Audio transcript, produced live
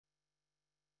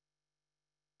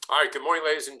All right, good morning,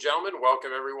 ladies and gentlemen.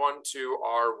 Welcome everyone to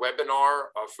our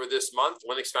webinar for this month.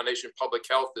 Linux Foundation Public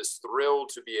Health is thrilled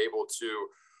to be able to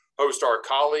host our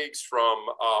colleagues from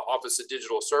Office of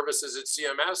Digital Services at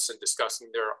CMS and discussing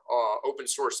their open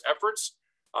source efforts.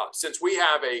 Since we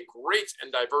have a great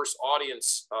and diverse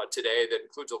audience today that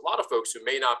includes a lot of folks who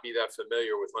may not be that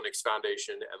familiar with Linux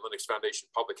Foundation and Linux Foundation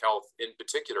Public Health in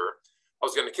particular, I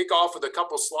was going to kick off with a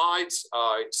couple slides,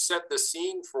 set the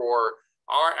scene for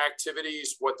our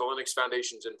activities, what the Linux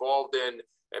Foundation is involved in,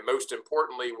 and most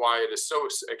importantly, why it is so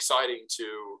exciting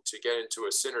to get into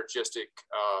a synergistic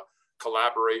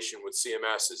collaboration with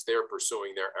CMS as they're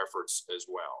pursuing their efforts as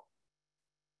well.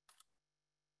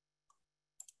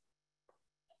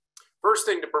 First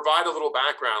thing, to provide a little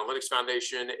background, Linux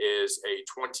Foundation is a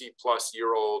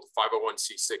 20-plus-year-old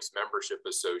 501c6 membership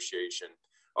association,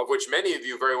 of which many of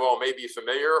you very well may be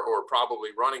familiar or probably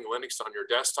running Linux on your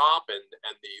desktop and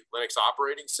the Linux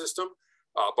operating system.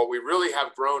 But we really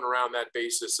have grown around that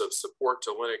basis of support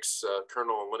to Linux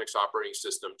kernel and Linux operating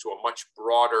system to a much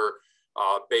broader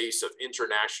base of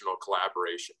international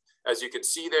collaboration. As you can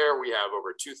see there, we have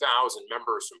over 2,000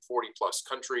 members from 40-plus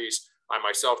countries. I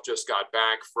myself just got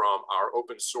back from our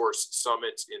open source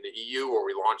summit in the EU, where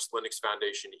we launched Linux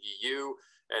Foundation EU,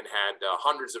 and had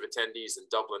hundreds of attendees in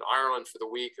Dublin, Ireland for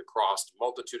the week across a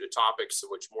multitude of topics,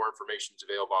 of which more information is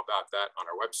available about that on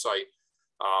our website.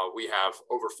 We have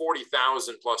over 40,000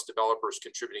 plus developers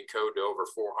contributing code to over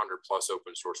 400 plus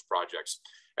open source projects.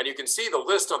 And you can see the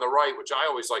list on the right, which I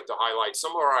always like to highlight.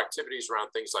 Some of our activities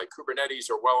around things like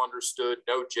Kubernetes are well understood,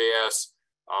 Node.js,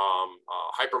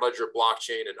 Hyperledger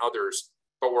blockchain, and others.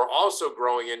 But we're also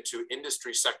growing into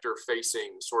industry sector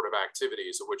facing sort of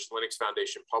activities, of which Linux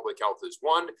Foundation Public Health is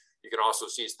one. You can also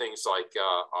see things like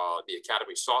the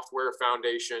Academy Software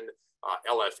Foundation,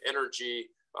 LF Energy,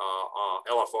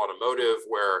 LF Automotive,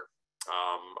 where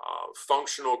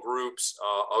functional groups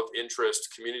of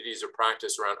interest, communities of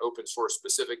practice around open source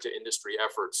specific to industry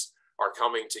efforts are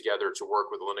coming together to work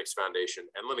with Linux Foundation,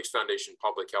 and Linux Foundation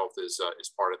Public Health is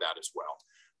part of that as well.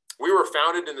 We were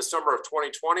founded in the summer of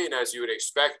 2020, and as you would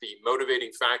expect, the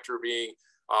motivating factor being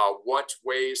what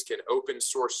ways can open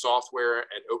source software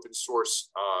and open source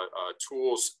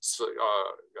tools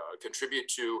contribute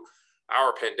to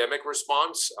our pandemic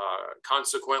response.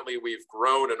 Consequently, we've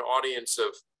grown an audience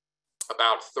of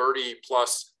about 30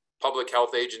 plus public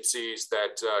health agencies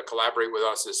that collaborate with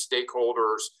us as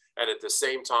stakeholders, and at the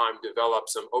same time develop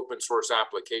some open source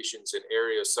applications in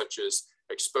areas such as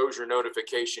exposure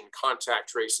notification, contact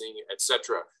tracing,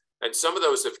 etc. And some of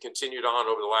those have continued on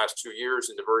over the last 2 years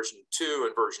into version 2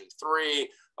 and version 3,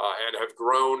 and have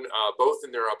grown both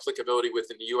in their applicability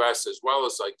within the US as well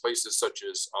as like places such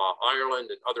as Ireland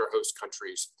and other host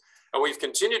countries. And we've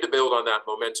continued to build on that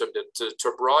momentum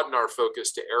to broaden our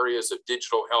focus to areas of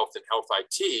digital health and health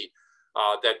IT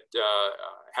that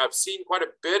have seen quite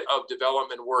a bit of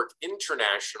development work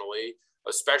internationally,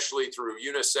 especially through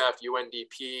UNICEF,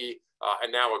 UNDP,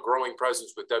 and now a growing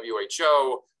presence with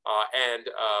WHO, and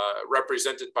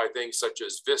represented by things such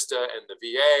as Vista and the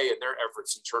VA and their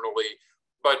efforts internally.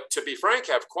 But to be frank,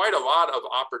 have quite a lot of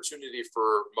opportunity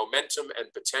for momentum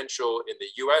and potential in the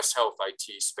US health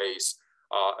IT space,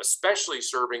 especially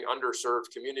serving underserved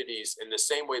communities in the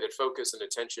same way that focus and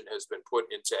attention has been put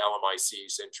into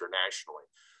LMICs internationally.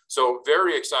 So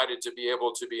very excited to be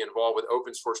able to be involved with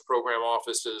open source program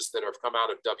offices that have come out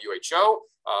of WHO.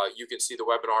 You can see the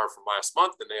webinar from last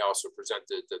month, and they also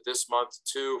presented this month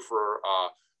too for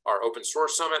our open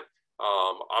source summit.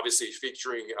 Obviously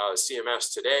featuring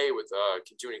CMS today with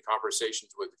continuing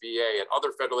conversations with VA and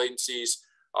other federal agencies,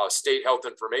 state health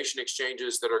information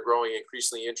exchanges that are growing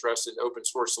increasingly interested in open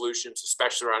source solutions,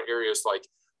 especially around areas like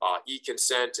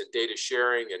e-consent and data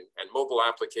sharing and mobile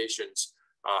applications.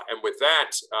 And with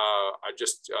that, I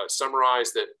just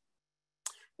summarize that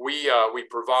we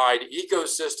provide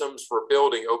ecosystems for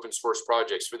building open source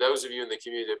projects. For those of you in the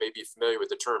community that may be familiar with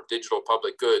the term digital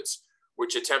public goods,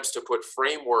 which attempts to put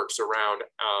frameworks around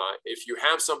if you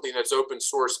have something that's open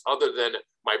source other than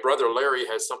my brother Larry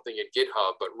has something in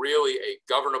GitHub, but really a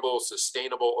governable,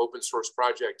 sustainable open source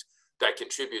project that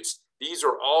contributes. These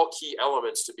are all key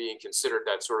elements to being considered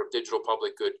that sort of digital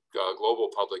public good, global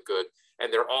public good.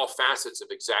 And they're all facets of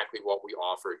exactly what we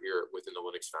offer here within the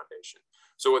Linux Foundation.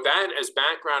 So with that as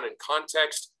background and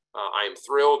context, I am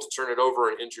thrilled to turn it over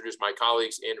and introduce my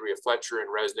colleagues, Andrea Fletcher and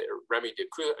Remy de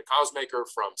Cosmaker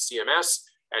from CMS,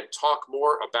 and talk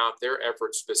more about their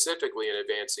efforts specifically in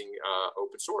advancing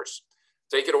open source.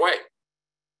 Take it away.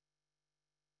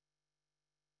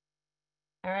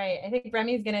 All right, I think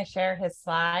Remy's going to share his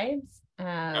slides.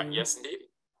 Yes, indeed.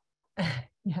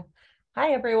 Yeah.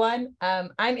 Hi, everyone.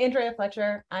 I'm Andrea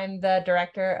Fletcher. I'm the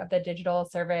director of the digital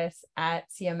service at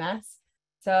CMS.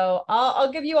 So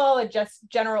I'll give you all a just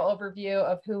general overview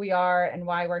of who we are and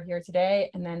why we're here today,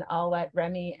 and then I'll let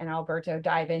Remy and Alberto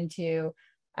dive into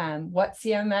what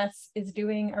CMS is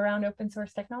doing around open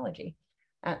source technology.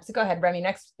 So go ahead, Remy,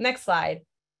 next slide.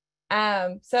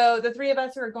 So the three of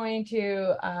us who are going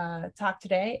to talk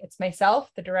today, it's myself,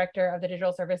 the director of the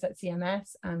digital service at CMS.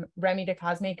 Remy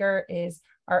DeCosmaker is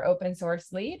our open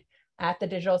source lead at the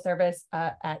digital service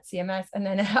at CMS. And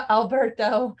then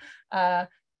Alberto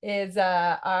is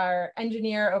our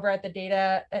engineer over at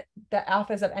the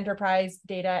Office of Enterprise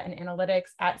Data and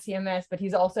Analytics at CMS, but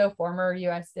he's also former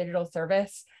US Digital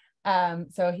Service.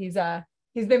 So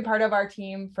he's been part of our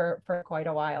team for quite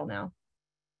a while now.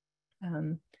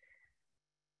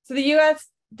 So the U.S.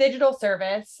 Digital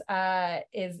Service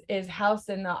is housed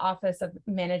in the Office of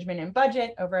Management and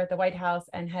Budget over at the White House,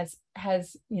 and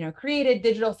has created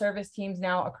digital service teams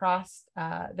now across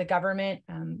the government.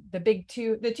 The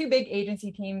two big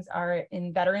agency teams are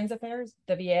in Veterans Affairs,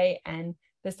 the VA, and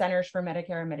the Centers for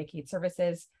Medicare and Medicaid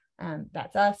Services.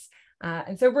 That's us.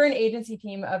 And so we're an agency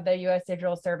team of the U.S.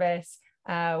 Digital Service.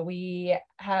 We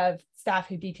have staff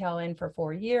who detail in for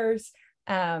 4 years.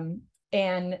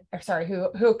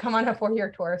 Who come on a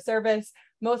 4-year tour of service,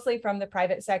 mostly from the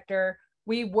private sector.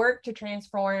 We work to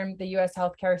transform the U.S.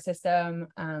 healthcare system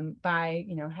by,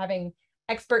 having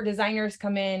expert designers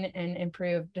come in and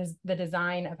improve the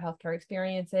design of healthcare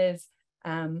experiences.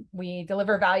 We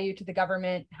deliver value to the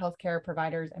government, healthcare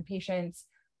providers, and patients.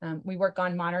 We work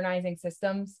on modernizing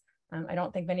systems. I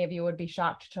don't think many of you would be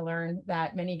shocked to learn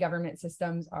that many government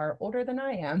systems are older than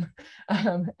I am.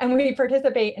 And we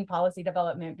participate in policy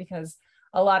development because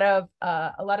a lot of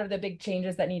the big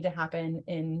changes that need to happen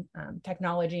in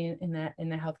technology in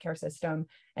the healthcare system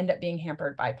end up being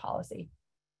hampered by policy.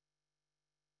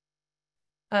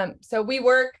 So we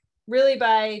work really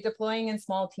by deploying in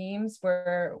small teams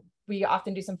where we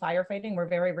often do some firefighting. We're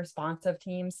very responsive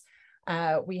teams.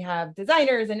 We have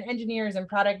designers and engineers and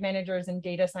product managers and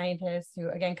data scientists who,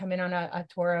 again, come in on a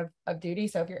tour of duty.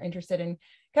 So if you're interested in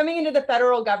coming into the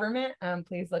federal government,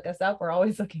 please look us up. We're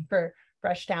always looking for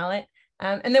fresh talent.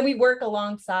 And then we work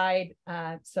alongside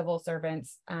civil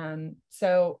servants.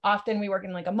 So often we work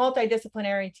in like a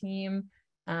multidisciplinary team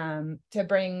to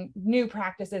bring new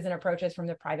practices and approaches from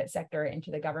the private sector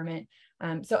into the government.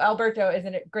 So Alberto is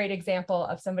a great example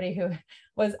of somebody who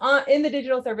was in the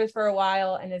digital service for a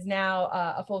while and is now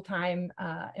a full-time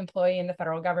employee in the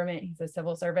federal government. He's a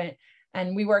civil servant,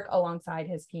 and we work alongside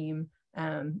his team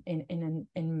in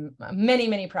many,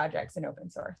 many projects in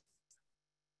open source.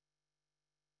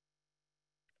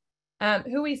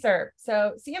 Who we serve.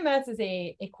 So CMS is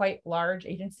a quite large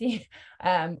agency.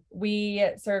 We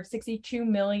serve 62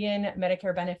 million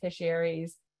Medicare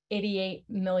beneficiaries, 88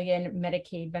 million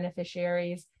Medicaid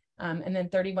beneficiaries, and then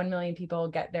 31 million people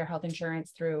get their health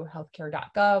insurance through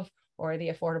healthcare.gov or the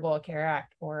Affordable Care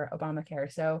Act or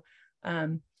Obamacare. So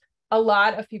a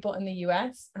lot of people in the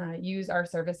US use our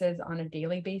services on a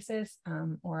daily basis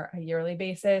or a yearly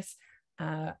basis.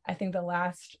 I think the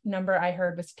last number I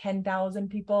heard was 10,000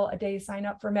 people a day sign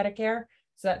up for Medicare.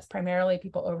 So that's primarily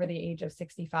people over the age of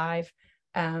 65.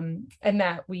 And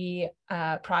that we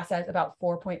process about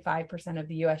 4.5% of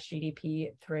the US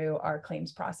GDP through our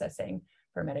claims processing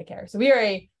for Medicare. So we are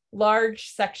a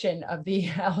large section of the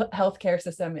healthcare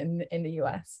system in the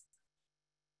US.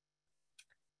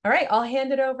 All right, I'll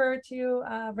hand it over to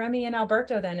Remy and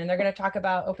Alberto then, and they're going to talk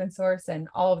about open source and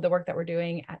all of the work that we're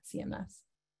doing at CMS.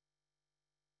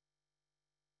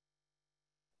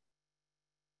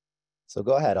 So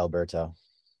go ahead, Alberto.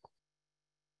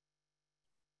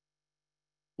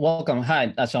 Welcome.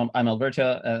 Hi, so I'm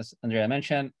Alberto, as Andrea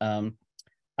mentioned.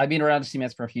 I've been around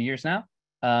CMS for a few years now,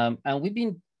 and we've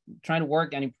been trying to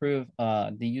work and improve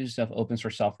the use of open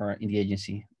source software in the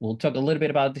agency. We'll talk a little bit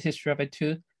about the history of it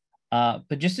too,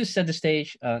 but just to set the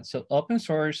stage, so open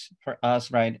source for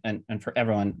us, right, and for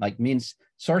everyone, like means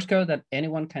source code that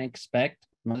anyone can expect,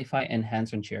 modify,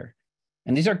 enhance, and share.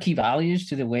 And these are key values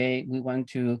to the way we want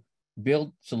to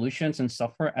build solutions and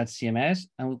software at CMS,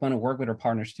 and we want to work with our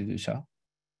partners to do so.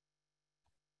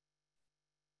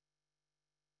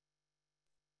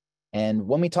 And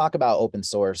when we talk about open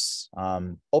source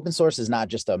is not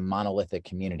just a monolithic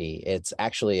community. It's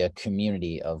actually a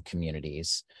community of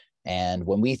communities. And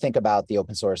when we think about the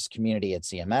open source community at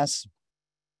CMS,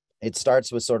 it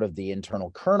starts with sort of the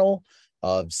internal kernel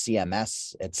of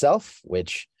CMS itself,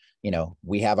 which,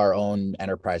 we have our own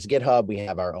enterprise GitHub, we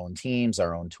have our own teams,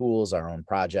 our own tools, our own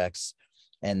projects.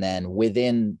 And then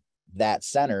within that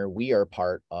center, we are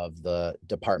part of the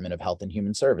Department of Health and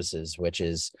Human Services, which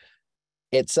is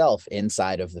itself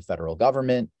inside of the federal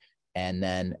government. And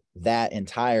then that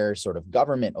entire sort of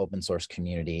government open source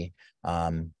community,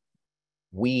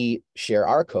 we share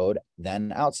our code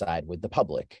then outside with the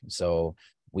public. So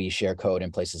we share code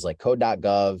in places like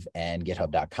code.gov and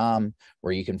github.com,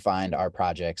 where you can find our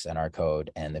projects and our code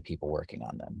and the people working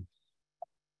on them.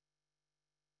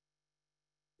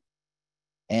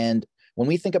 And when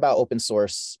we think about open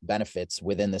source benefits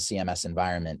within the CMS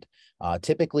environment,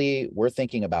 typically we're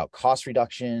thinking about cost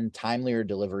reduction, timelier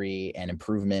delivery, and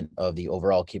improvement of the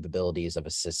overall capabilities of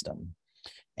a system.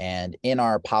 And in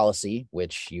our policy,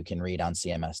 which you can read on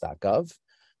cms.gov,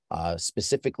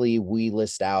 specifically, we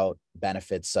list out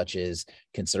benefits such as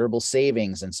considerable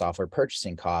savings in software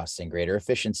purchasing costs and greater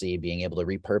efficiency, being able to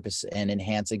repurpose and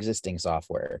enhance existing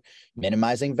software,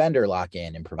 minimizing vendor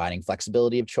lock-in and providing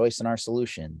flexibility of choice in our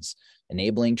solutions,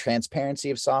 enabling transparency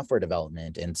of software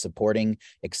development and supporting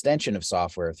extension of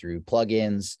software through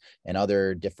plugins and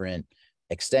other different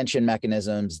extension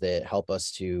mechanisms that help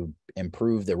us to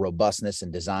improve the robustness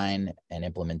and design and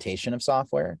implementation of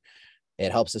software.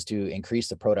 It helps us to increase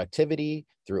the productivity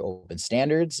through open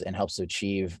standards and helps to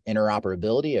achieve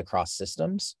interoperability across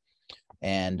systems,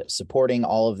 and supporting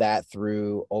all of that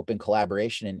through open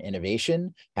collaboration and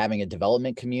innovation, having a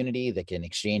development community that can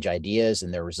exchange ideas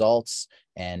and their results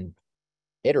and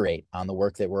iterate on the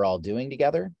work that we're all doing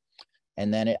together.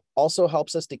 And then it also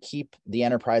helps us to keep the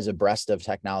enterprise abreast of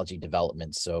technology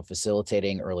development. So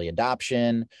facilitating early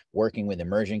adoption, working with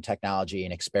emerging technology,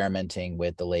 and experimenting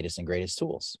with the latest and greatest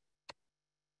tools.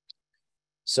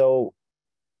 So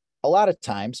a lot of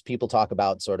times people talk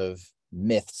about sort of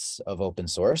myths of open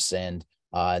source, and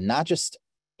not just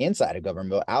inside of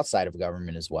government, but outside of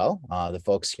government as well. The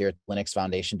folks here at Linux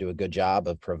Foundation do a good job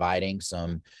of providing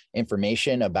some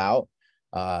information about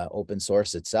open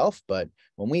source itself. But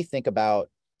when we think about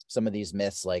some of these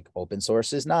myths, like open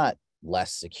source is not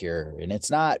less secure and it's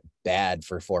not bad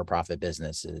for for-profit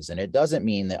businesses, and it doesn't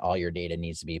mean that all your data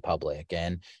needs to be public,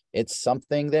 and it's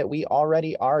something that we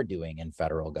already are doing in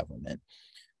federal government.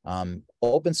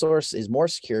 Open source is more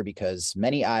secure because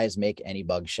many eyes make any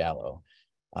bug shallow.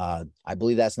 I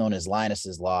believe that's known as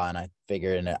Linus's law, and I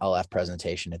figured in an LF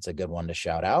presentation it's a good one to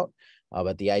shout out.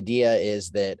 But the idea is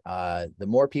that the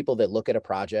more people that look at a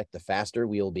project, the faster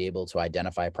we will be able to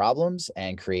identify problems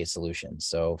and create solutions.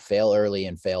 So fail early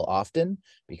and fail often,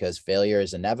 because failure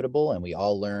is inevitable and we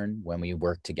all learn when we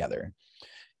work together.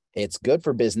 It's good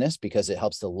for business because it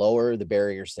helps to lower the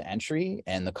barriers to entry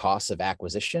and the costs of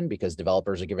acquisition, because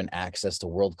developers are given access to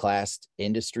world-class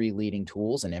industry-leading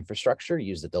tools and infrastructure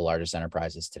used at the largest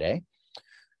enterprises today.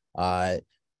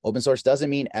 Open source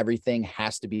doesn't mean everything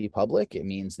has to be public. It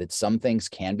means that some things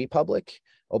can be public.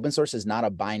 Open source is not a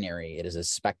binary, it is a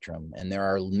spectrum, and there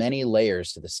are many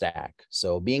layers to the stack.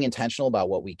 So being intentional about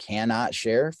what we cannot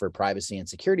share for privacy and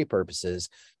security purposes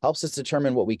helps us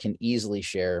determine what we can easily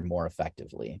share more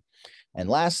effectively. And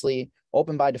lastly,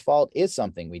 open by default is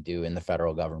something we do in the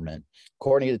federal government.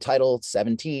 According to Title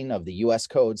 17 of the US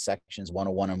Code, sections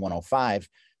 101 and 105,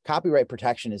 copyright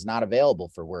protection is not available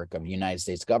for work of United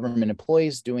States government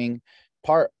employees doing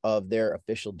part of their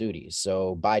official duties.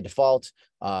 So by default,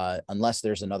 unless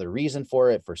there's another reason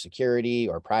for it, for security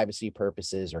or privacy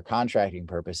purposes or contracting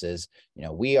purposes,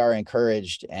 we are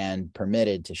encouraged and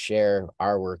permitted to share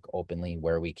our work openly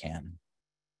where we can.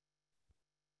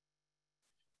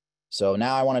 So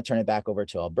now I want to turn it back over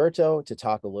to Alberto to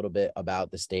talk a little bit about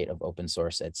the state of open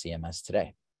source at CMS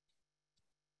today.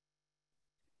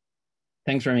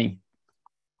 Thanks, Remy.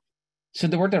 So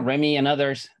the work that Remy and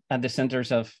others at the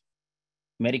Centers of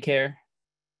Medicare.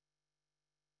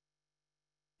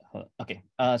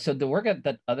 So the work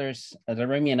that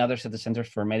Remy and others at the Centers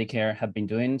for Medicare have been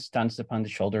doing stands upon the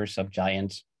shoulders of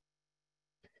giants.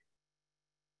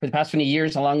 For the past 20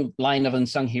 years, a long line of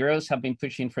unsung heroes have been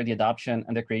pushing for the adoption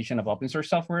and the creation of open source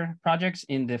software projects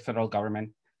in the federal government.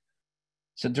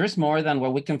 So there's more than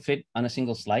what we can fit on a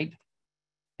single slide.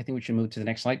 I think we should move to the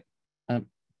next slide.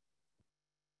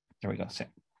 There we go.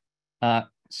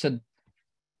 So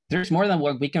there's more than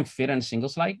what we can fit on a single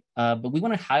slide, but we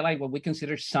want to highlight what we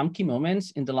consider some key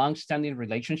moments in the long-standing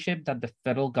relationship that the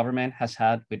federal government has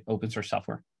had with open source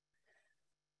software.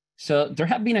 So there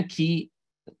have been a key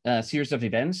series of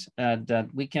events that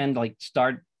we can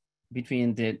start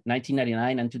between the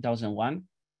 1999 and 2001,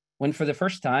 when for the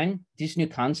first time, this new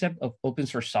concept of open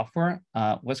source software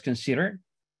was considered,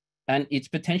 and its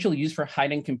potential use for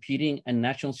high-end computing and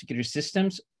national security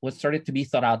systems was started to be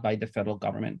thought out by the federal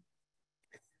government.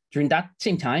 During that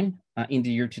same time, in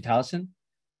the year 2000,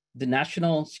 the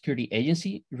National Security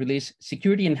Agency released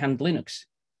Security Enhanced Linux,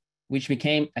 which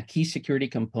became a key security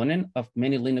component of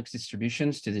many Linux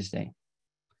distributions to this day.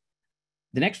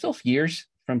 The next 12 years,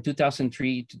 from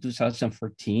 2003 to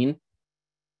 2014,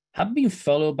 have been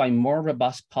followed by more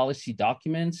robust policy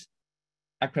documents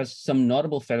across some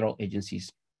notable federal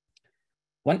agencies.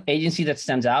 One agency that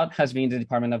stands out has been the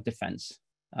Department of Defense.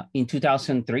 In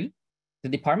 2003, the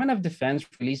Department of Defense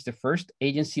released the first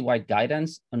agency-wide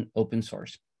guidance on open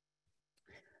source.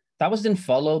 That was then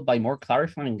followed by more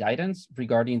clarifying guidance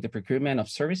regarding the procurement of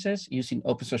services using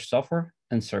open source software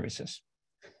and services.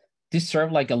 This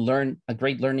served like a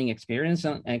great learning experience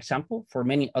and an example for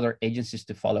many other agencies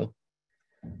to follow.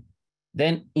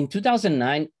 Then in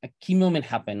 2009, a key moment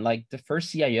happened, like the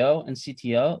first CIO and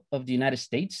CTO of the United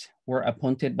States were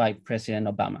appointed by President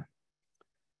Obama.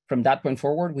 From that point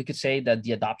forward, we could say that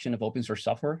the adoption of open source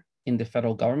software in the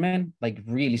federal government like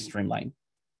really streamlined.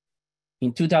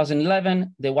 In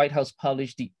 2011, the White House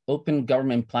published the Open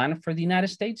Government Plan for the United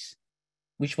States,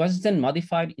 which was then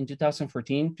modified in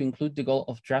 2014 to include the goal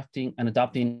of drafting and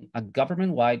adopting a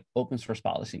government-wide open source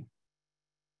policy.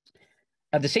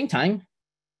 At the same time,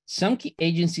 some key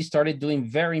agencies started doing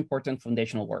very important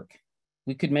foundational work.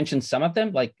 We could mention some of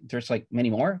them, like there's like many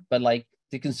more, but like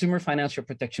the Consumer Financial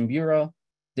Protection Bureau,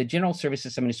 the General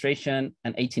Services Administration,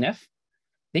 and 18F,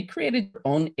 they created their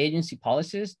own agency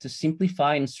policies to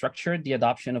simplify and structure the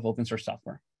adoption of open source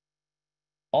software.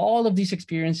 All of these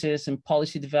experiences and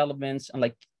policy developments and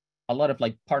like a lot of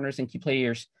like partners and key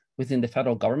players within the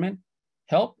federal government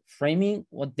helped framing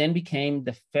what then became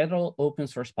the Federal Open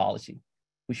Source Policy,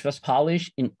 which was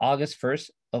published in August 1st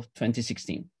of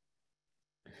 2016.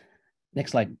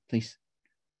 Next slide, please.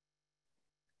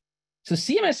 So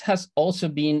CMS has also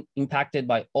been impacted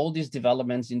by all these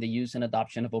developments in the use and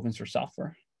adoption of open source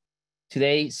software.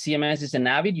 Today, CMS is an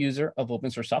avid user of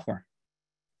open source software.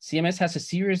 CMS has a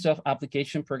series of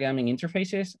application programming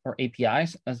interfaces, or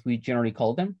APIs, as we generally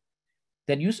call them,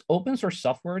 that use open source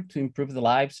software to improve the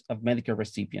lives of Medicare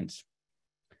recipients.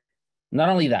 Not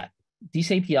only that,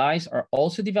 these APIs are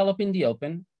also developed in the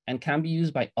open and can be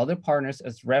used by other partners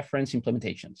as reference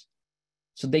implementations.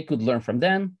 So they could learn from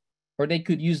them, or they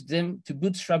could use them to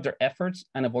bootstrap their efforts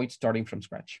and avoid starting from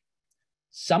scratch.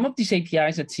 Some of these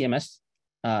APIs at CMS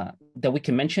that we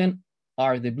can mention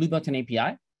are the Blue Button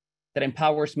API that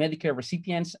empowers Medicare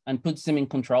recipients and puts them in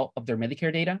control of their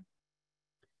Medicare data.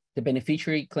 The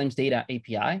Beneficiary Claims Data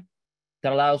API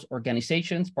that allows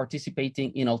organizations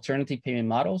participating in alternative payment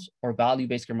models or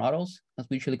value-based care models, as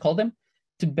we usually call them,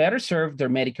 to better serve their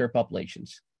Medicare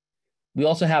populations. We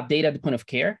also have data at the point of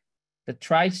care that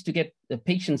tries to get the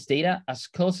patient's data as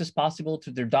close as possible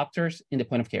to their doctors in the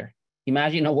point of care.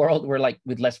 Imagine a world where like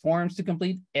with less forms to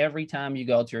complete every time you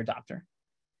go to your doctor.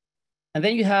 And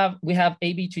then we have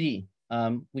AB2D,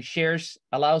 which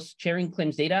allows sharing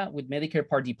claims data with Medicare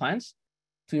Part D plans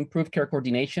to improve care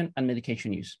coordination and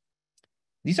medication use.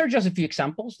 These are just a few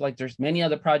examples, like there's many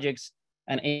other projects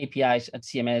and APIs at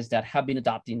CMS that have been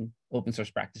adopting open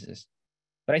source practices.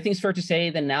 But I think it's fair to say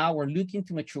that now we're looking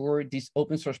to mature these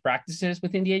open source practices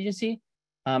within the agency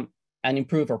and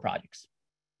improve our projects.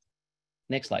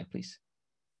 Next slide, please.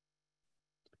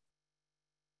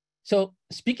 So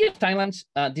speaking of timelines,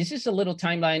 this is a little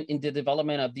timeline in the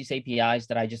development of these APIs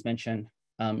that I just mentioned.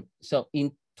 So in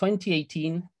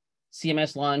 2018,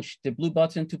 CMS launched the Blue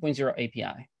Button 2.0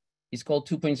 API. It's called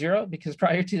 2.0 because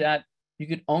prior to that, you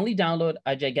could only download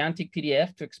a gigantic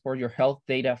PDF to export your health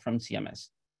data from CMS.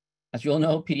 As you all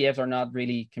know, PDFs are not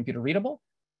really computer readable.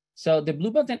 So the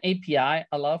Blue Button API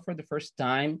allowed for the first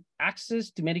time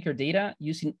access to Medicare data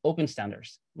using open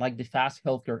standards, like the Fast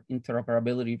Healthcare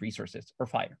Interoperability Resources, or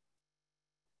FHIR.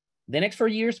 The next 4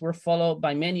 years were followed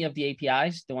by many of the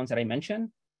APIs, the ones that I mentioned,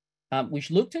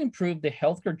 which look to improve the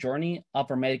healthcare journey of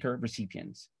our Medicare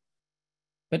recipients.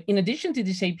 But in addition to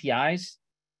these APIs,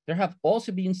 there have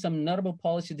also been some notable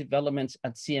policy developments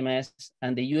at CMS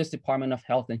and the US Department of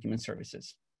Health and Human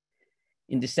Services.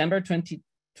 In December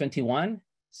 2021,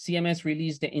 CMS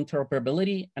released the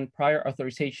Interoperability and Prior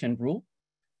Authorization Rule.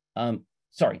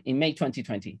 In May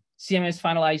 2020, CMS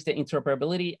finalized the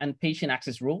Interoperability and Patient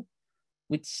Access Rule,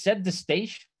 which set the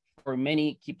stage for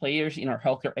many key players in our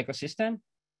healthcare ecosystem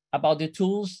about the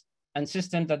tools and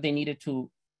systems that they needed to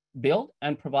build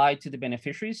and provide to the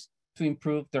beneficiaries to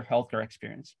improve their healthcare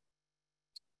experience.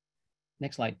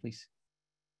 Next slide, please.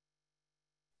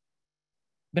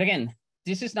 But again,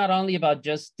 this is not only about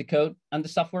just the code and the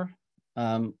software.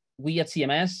 We at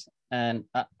CMS, and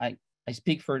I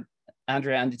speak for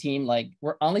Andrea and the team, like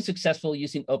we're only successful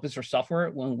using open source software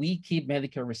when we keep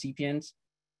Medicare recipients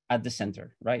at the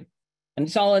center, right? And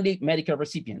it's not only Medicare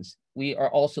recipients. We are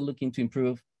also looking to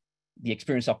improve the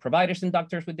experience of providers and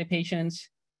doctors with the patients,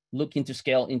 looking to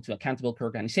scale into accountable care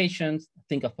organizations,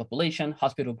 think of population,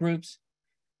 hospital groups,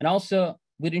 and also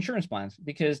with insurance plans,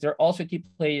 because they're also a key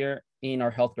player in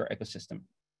our healthcare ecosystem.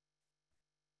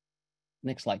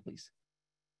 Next slide, please.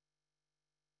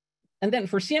 And then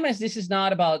for CMS, this is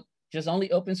not about just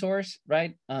only open source,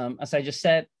 right? As I just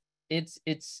said,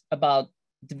 it's about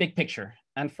the big picture.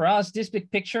 And for us, this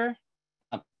big picture,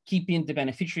 keeping the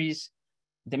beneficiaries,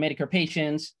 the Medicare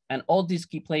patients, and all these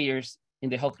key players in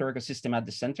the healthcare ecosystem at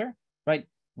the center, right,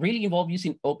 really involve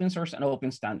using open source and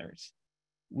open standards.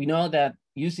 We know that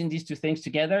using these two things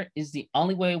together is the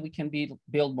only way we can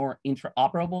build more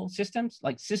interoperable systems,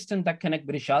 like systems that connect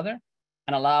with each other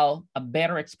and allow a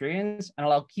better experience and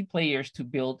allow key players to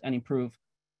build and improve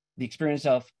the experience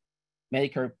of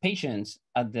Medicare patients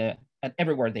at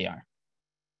everywhere they are.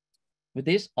 With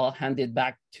this, I'll hand it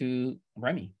back to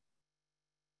Remy.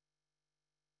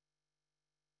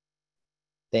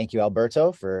 Thank you,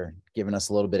 Alberto, for giving us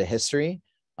a little bit of history.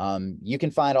 You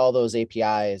can find all those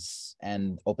APIs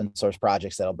and open source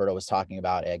projects that Alberto was talking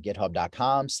about at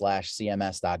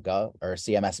github.com/cms.gov or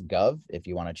cms.gov if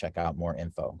you want to check out more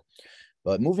info.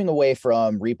 But moving away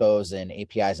from repos and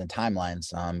APIs and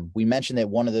timelines, we mentioned that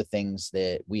one of the things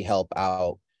that we help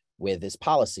out with is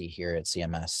policy here at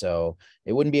CMS. So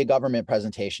it wouldn't be a government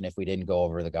presentation if we didn't go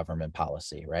over the government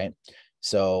policy, right?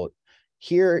 So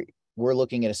here we're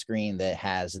looking at a screen that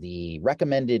has the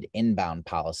recommended inbound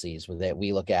policies that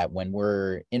we look at when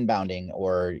we're inbounding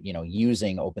or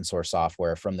using open source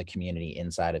software from the community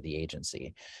inside of the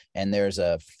agency. And there's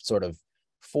a sort of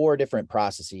 4 different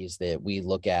processes that we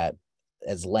look at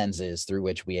as lenses through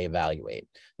which we evaluate.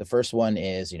 The first one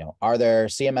is, are there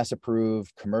CMS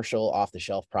approved commercial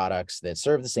off-the-shelf products that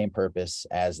serve the same purpose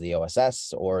as the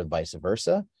OSS or vice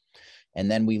versa? And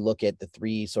then we look at the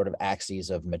 3 sort of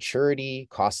axes of maturity,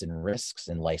 costs and risks,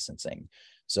 and licensing.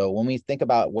 So when we think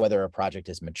about whether a project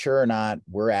is mature or not,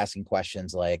 we're asking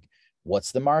questions like,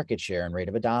 what's the market share and rate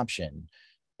of adoption?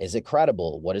 Is it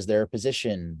credible? What is their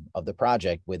position of the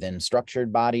project within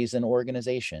structured bodies and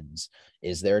organizations?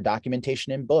 Is there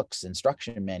documentation in books,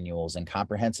 instruction manuals, and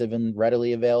comprehensive and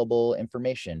readily available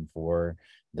information for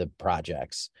the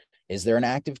projects? Is there an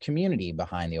active community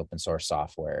behind the open source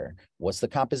software? What's the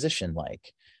composition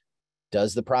like?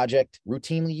 Does the project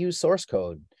routinely use source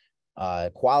code,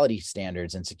 quality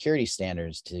standards and security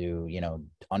standards to,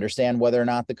 understand whether or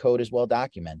not the code is well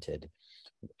documented?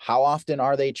 How often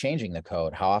are they changing the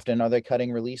code? How often are they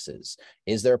cutting releases?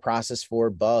 Is there a process for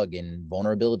bug and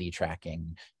vulnerability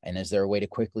tracking? And is there a way to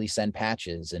quickly send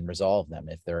patches and resolve them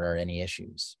if there are any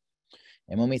issues?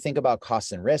 And when we think about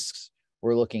costs and risks,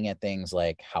 we're looking at things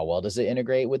like, how well does it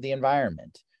integrate with the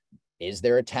environment? Is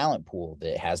there a talent pool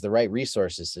that has the right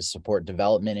resources to support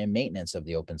development and maintenance of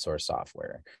the open source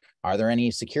software? Are there any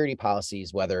security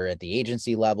policies, whether at the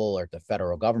agency level or at the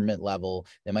federal government level,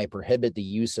 that might prohibit the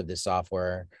use of this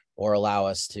software or allow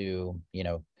us to,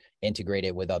 integrate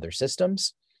it with other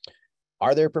systems?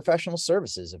 Are there professional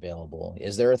services available?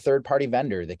 Is there a third-party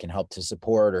vendor that can help to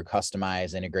support or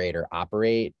customize, integrate, or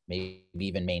operate, maybe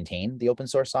even maintain the open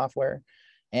source software?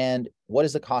 And what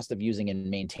is the cost of using and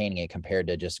maintaining it compared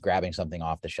to just grabbing something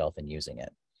off the shelf and using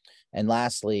it? And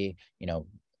lastly,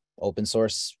 open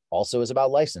source also is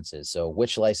about licenses. So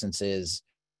which licenses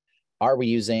are we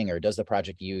using, or does the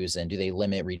project use, and do they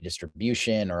limit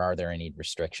redistribution, or are there any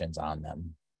restrictions on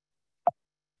them?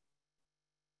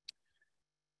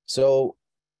 So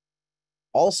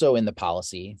also in the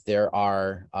policy, there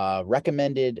are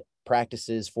recommended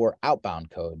practices for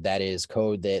outbound code. That is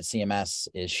code that CMS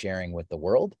is sharing with the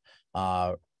world.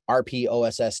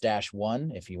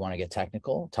 RPOSS-1, if you want to get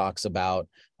technical, talks about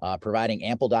providing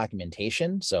ample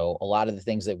documentation. So a lot of the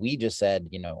things that we just said,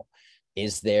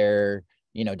 is there,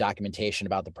 documentation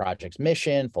about the project's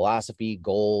mission, philosophy,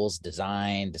 goals,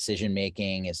 design,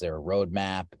 decision-making? Is there a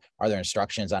roadmap? Are there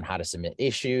instructions on how to submit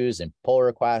issues and pull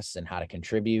requests and how to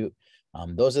contribute?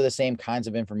 Those are the same kinds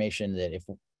of information that if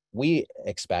we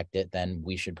expect it, then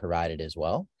we should provide it as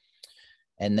well.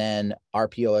 And then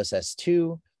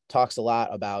RPOSS-2 talks a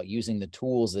lot about using the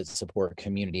tools that support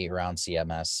community around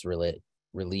CMS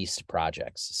released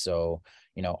projects. So,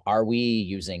 are we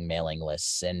using mailing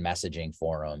lists and messaging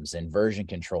forums and version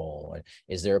control?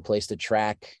 Is there a place to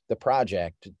track the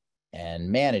project and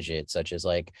manage it, such as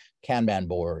like Kanban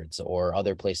boards or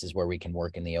other places where we can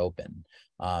work in the open?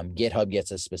 GitHub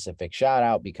gets a specific shout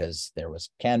out because there was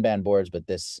Kanban boards, but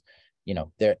this,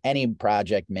 any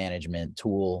project management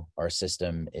tool or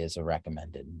system is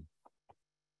recommended.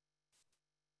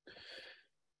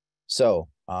 So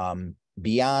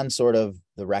beyond sort of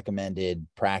the recommended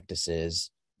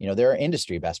practices, there are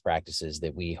industry best practices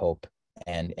that we hope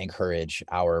and encourage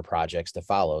our projects to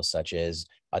follow, such as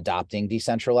adopting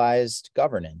decentralized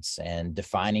governance and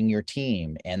defining your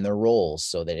team and their roles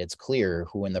so that it's clear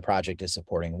who in the project is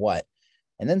supporting what,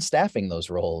 and then staffing those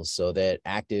roles so that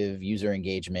active user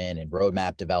engagement and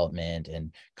roadmap development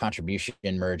and contribution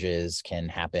merges can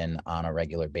happen on a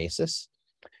regular basis.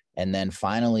 And then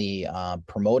finally,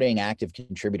 promoting active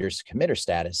contributors to committer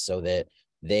status so that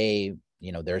they,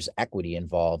 there's equity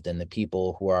involved and the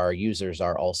people who are our users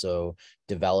are also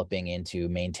developing into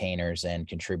maintainers and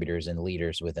contributors and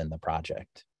leaders within the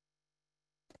project.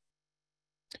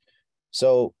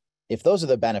 So if those are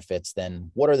the benefits,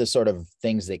 then what are the sort of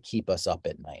things that keep us up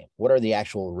at night? What are the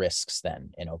actual risks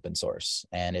then in open source?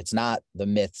 And it's not the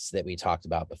myths that we talked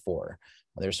about before.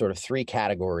 There's sort of three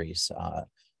categories: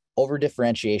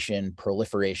 over-differentiation,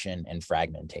 proliferation, and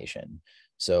fragmentation.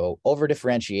 So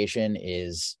over-differentiation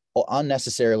is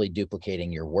unnecessarily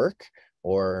duplicating your work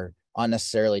or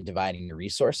unnecessarily dividing your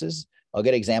resources. A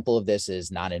good example of this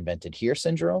is non-invented here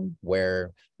syndrome,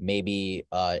 where maybe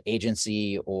an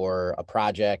agency or a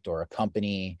project or a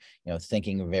company,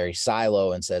 thinking very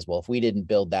silo and says, well, if we didn't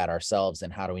build that ourselves,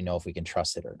 then how do we know if we can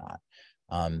trust it or not?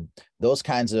 Those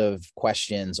kinds of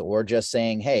questions, or just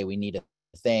saying, hey, we need a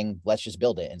thing, let's just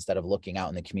build it, instead of looking out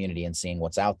in the community and seeing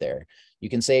what's out there. You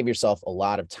can save yourself a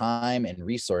lot of time and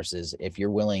resources if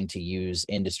you're willing to use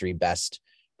industry best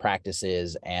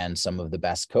practices and some of the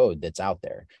best code that's out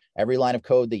there. Every line of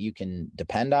code that you can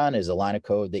depend on is a line of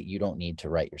code that you don't need to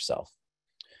write yourself.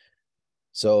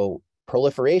 So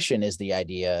proliferation is the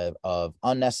idea of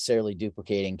unnecessarily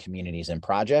duplicating communities and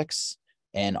projects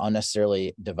and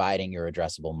unnecessarily dividing your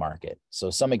addressable market. So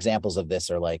some examples of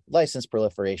this are like license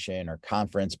proliferation or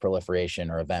conference proliferation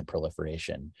or event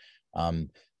proliferation.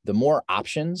 The more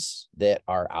options that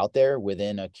are out there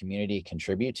within a community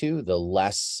contribute to, the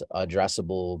less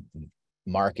addressable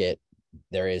market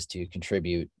there is to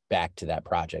contribute back to that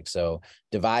project. So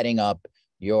dividing up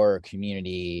your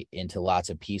community into lots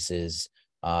of pieces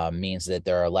means that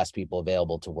there are less people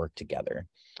available to work together.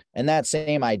 And that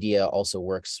same idea also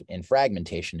works in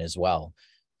fragmentation as well.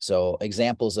 So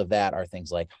examples of that are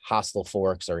things like hostile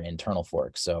forks or internal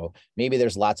forks. So maybe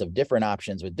there's lots of different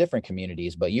options with different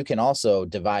communities, but you can also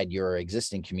divide your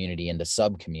existing community into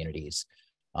sub-communities.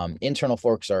 Internal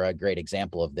forks are a great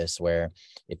example of this, where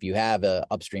if you have an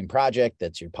upstream project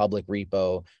that's your public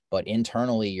repo, but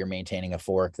internally you're maintaining a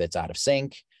fork that's out of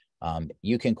sync,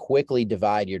 you can quickly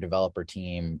divide your developer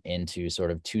team into sort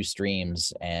of two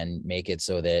streams and make it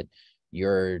so that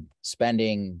you're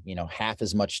spending, half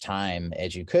as much time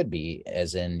as you could be,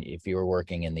 as in if you were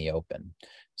working in the open.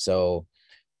 So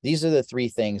these are the three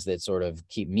things that sort of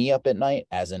keep me up at night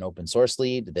as an open source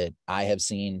lead that I have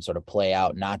seen sort of play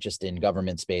out, not just in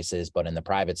government spaces, but in the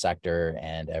private sector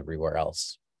and everywhere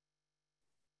else.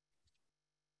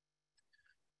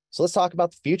 So let's talk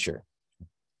about the future.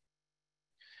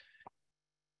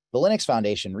 The Linux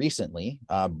Foundation recently,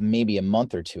 maybe a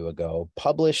month or two ago,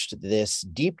 published this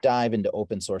deep dive into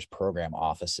open source program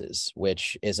offices,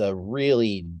 which is a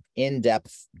really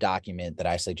in-depth document that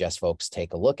I suggest folks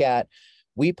take a look at.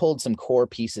 We pulled some core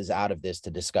pieces out of this to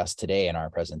discuss today in our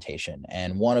presentation.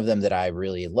 And one of them that I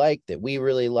really liked, that we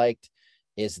really liked,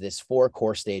 is this 4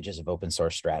 core stages of open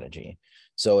source strategy.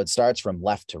 So it starts from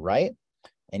left to right,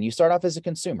 and you start off as a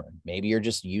consumer. Maybe you're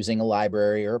just using a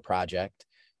library or a project.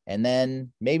 And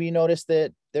then maybe you notice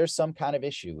that there's some kind of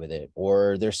issue with it,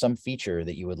 or there's some feature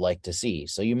that you would like to see.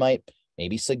 So you might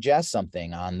maybe suggest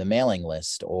something on the mailing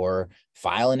list or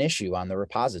file an issue on the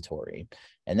repository.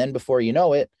 And then before you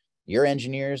know it, your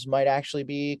engineers might actually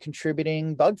be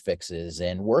contributing bug fixes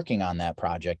and working on that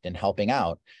project and helping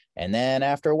out. And then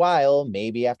after a while,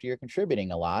 maybe after you're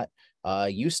contributing a lot,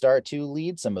 you start to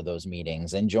lead some of those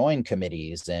meetings and join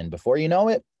committees. And before you know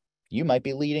it, you might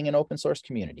be leading an open source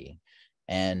community.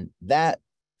 And that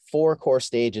 4 core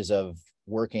stages of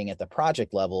working at the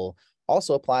project level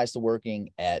also applies to working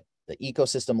at the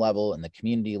ecosystem level and the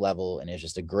community level, and is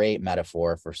just a great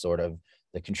metaphor for sort of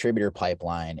the contributor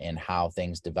pipeline and how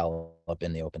things develop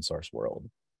in the open source world.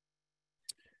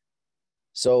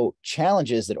 So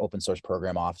challenges that open source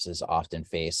program offices often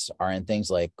face are in things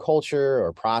like culture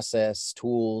or process,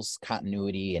 tools,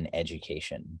 continuity, and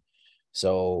education.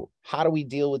 So how do we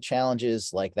deal with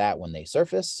challenges like that when they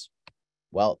surface?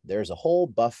 Well, there's a whole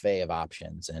buffet of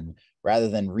options, and rather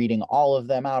than reading all of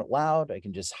them out loud, I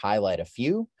can just highlight a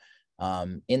few.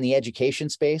 In the education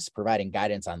space, providing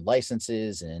guidance on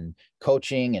licenses and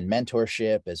coaching and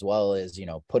mentorship, as well as,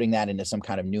 putting that into some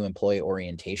kind of new employee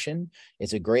orientation,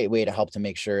 is a great way to help to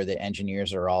make sure that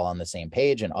engineers are all on the same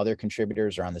page and other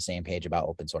contributors are on the same page about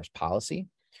open source policy.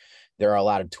 There are a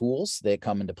lot of tools that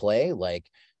come into play, like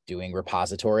doing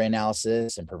repository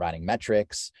analysis and providing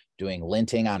metrics, doing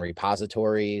linting on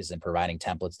repositories and providing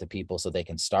templates to people so they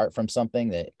can start from something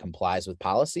that complies with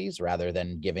policies rather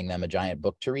than giving them a giant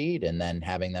book to read and then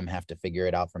having them have to figure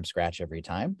it out from scratch every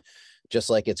time. Just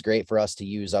like it's great for us to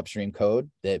use upstream code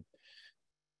that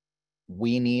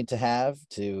we need to have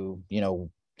to,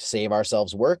 save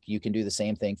ourselves work, you can do the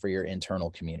same thing for your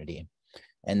internal community.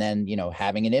 And then,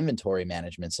 having an inventory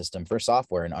management system for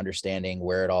software and understanding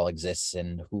where it all exists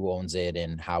and who owns it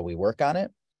and how we work on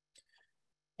it.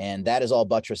 And that is all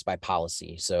buttressed by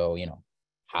policy. So,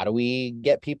 how do we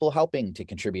get people helping to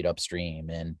contribute upstream?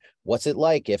 And what's it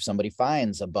like if somebody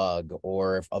finds a bug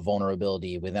or a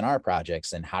vulnerability within our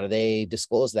projects, and how do they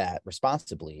disclose that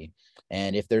responsibly?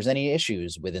 And if there's any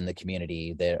issues within the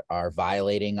community that are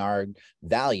violating our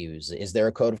values, is there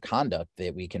a code of conduct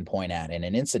that we can point at and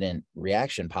an incident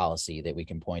reaction policy that we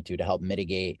can point to help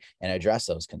mitigate and address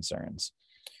those concerns?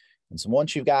 And so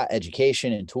once you've got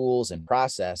education and tools and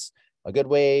process, a good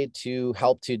way to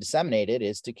help to disseminate it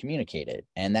is to communicate it.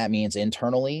 And that means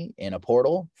internally in a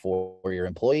portal for your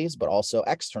employees, but also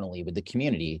externally with the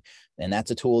community. And that's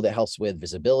a tool that helps with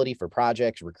visibility for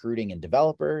projects, recruiting and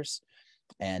developers,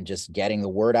 and just getting the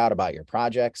word out about your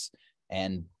projects.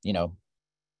 And,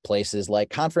 places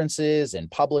like conferences and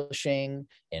publishing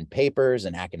and papers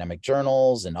and academic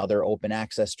journals and other open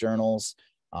access journals,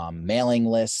 mailing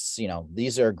lists,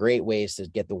 these are great ways to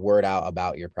get the word out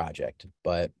about your project.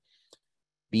 But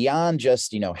beyond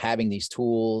just, having these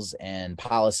tools and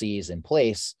policies in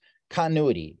place,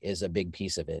 continuity is a big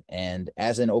piece of it. And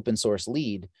as an open source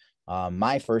lead,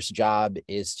 my first job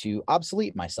is to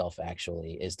obsolete myself,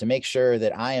 is to make sure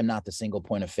that I am not the single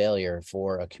point of failure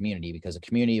for a community, because a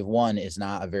community of one is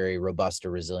not a very robust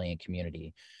or resilient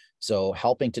community. So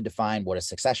helping to define what a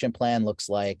succession plan looks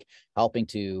like, helping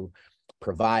to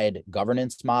provide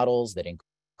governance models that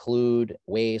include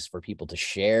ways for people to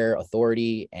share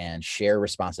authority and share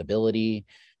responsibility,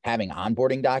 having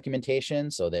onboarding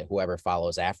documentation so that whoever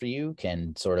follows after you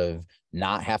can sort of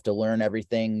not have to learn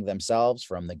everything themselves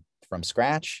from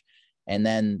scratch. And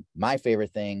then my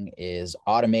favorite thing is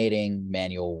automating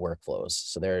manual workflows.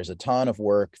 So there's a ton of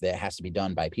work that has to be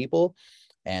done by people,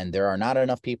 and there are not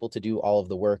enough people to do all of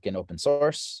the work in open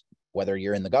source, whether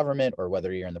you're in the government or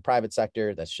whether you're in the private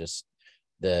sector. That's just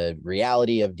the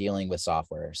reality of dealing with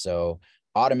software. So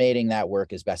automating that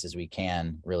work as best as we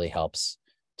can really helps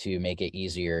to make it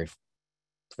easier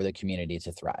for the community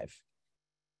to thrive.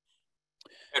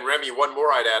 And Remy, one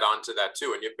more I'd add on to that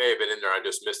too, and it may have been in there, I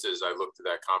just missed it as I looked at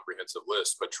that comprehensive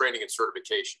list, but training and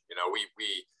certification.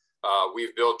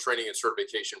 We've built training and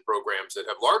certification programs that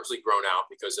have largely grown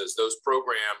out because as those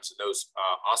programs and those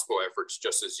OSPO efforts,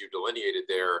 just as you delineated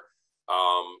there,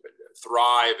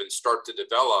 thrive and start to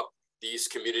develop, these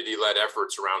community-led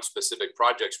efforts around specific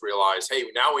projects realize, hey,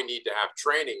 now we need to have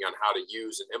training on how to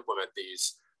use and implement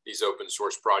these open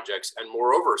source projects. And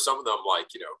moreover, some of them like,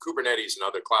 Kubernetes and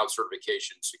other cloud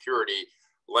certification security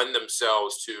lend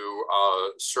themselves to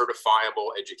certifiable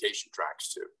education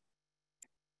tracks too.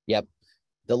 Yep.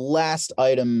 The last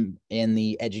item in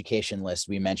the education list,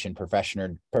 we mentioned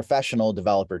professional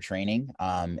developer training.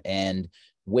 And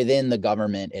within the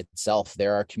government itself,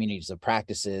 there are communities of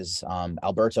practices.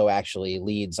 Alberto actually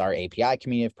leads our API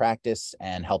community of practice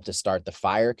and helped to start the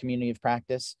FIRE community of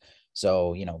practice.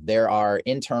 So, there are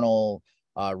internal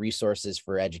resources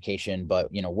for education, but,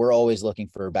 we're always looking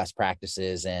for best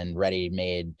practices and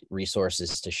ready-made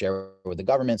resources to share with the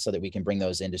government so that we can bring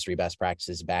those industry best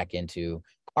practices back into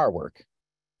our work.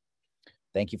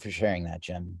 Thank you for sharing that,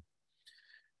 Jim.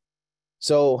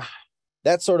 So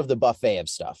that's sort of the buffet of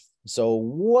stuff. So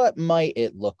what might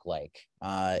it look like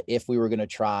if we were going to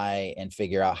try and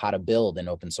figure out how to build an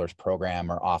open source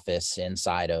program or office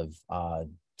inside of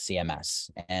CMS?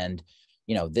 And,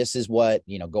 this is what,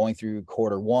 going through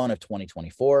Q1 of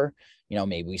 2024,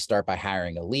 maybe we start by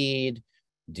hiring a lead,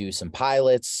 do some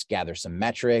pilots, gather some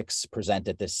metrics, present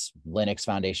at this Linux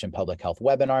Foundation public health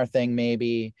webinar thing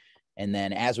maybe. And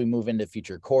then as we move into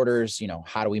future quarters,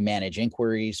 how do we manage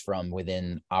inquiries from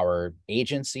within our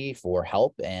agency for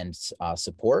help and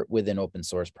support within open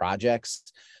source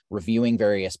projects, reviewing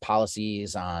various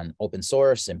policies on open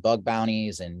source and bug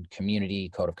bounties and community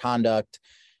code of conduct,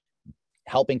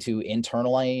 helping to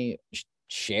internally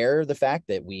share the fact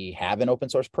that we have an open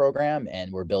source program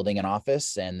and we're building an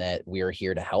office and that we are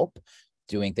here to help,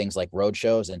 doing things like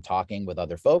roadshows and talking with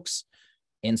other folks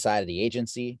inside of the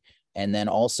agency. And then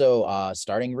also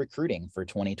starting recruiting for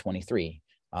 2023.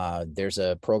 There's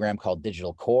a program called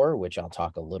Digital Core, which I'll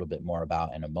talk a little bit more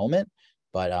about in a moment.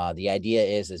 But the idea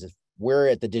is if we're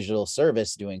at the digital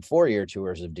service doing 4-year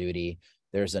tours of duty,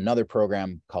 There's another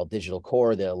program called Digital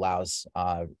Core that allows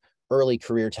early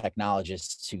career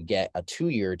technologists to get a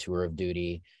 2-year tour of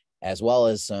duty, as well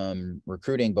as some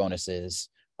recruiting bonuses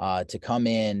to come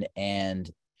in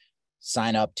and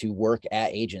sign up to work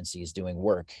at agencies doing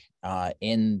work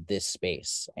in this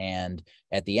space. And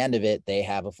at the end of it, they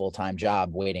have a full-time job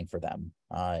waiting for them.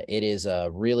 It is a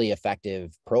really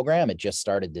effective program. It just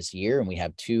started this year, and we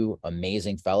have 2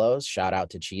 amazing fellows. Shout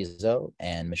out to Chizo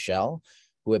and Michelle,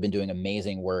 who have been doing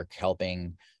amazing work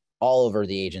helping all over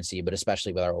the agency, but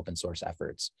especially with our open source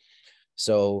efforts.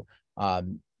 So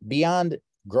beyond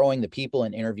growing the people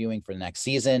and interviewing for the next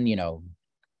season, you know,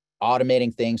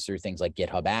 automating things through things like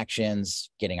GitHub Actions,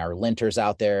 getting our linters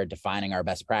out there, defining our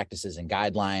best practices and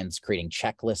guidelines, creating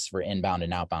checklists for inbound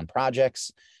and outbound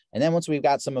projects. And then once we've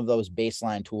got some of those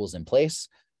baseline tools in place,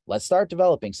 let's start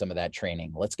developing some of that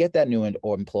training. Let's get that new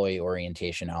employee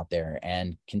orientation out there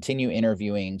and continue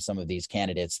interviewing some of these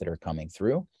candidates that are coming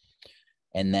through.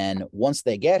 And then once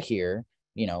they get here,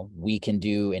 you know, we can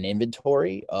do an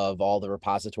inventory of all the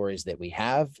repositories that we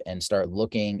have and start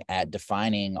looking at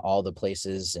defining all the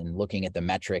places and looking at the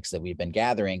metrics that we've been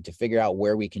gathering to figure out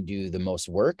where we can do the most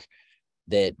work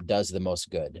that does the most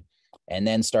good. And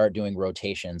then start doing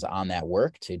rotations on that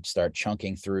work to start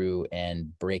chunking through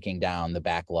and breaking down the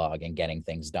backlog and getting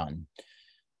things done.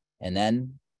 And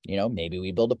then, you know, maybe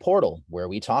we build a portal where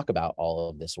we talk about all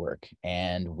of this work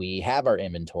and we have our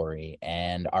inventory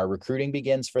and our recruiting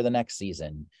begins for the next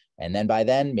season. And then by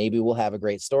then, maybe we'll have a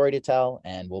great story to tell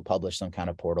and we'll publish some kind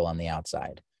of portal on the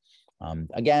outside.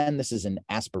 Again, this is an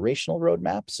aspirational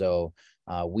roadmap. So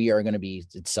we are going to be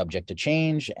subject to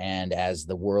change. And as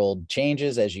the world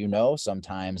changes, as you know,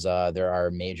 sometimes there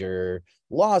are major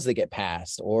laws that get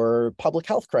passed or public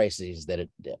health crises that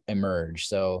emerge.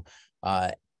 So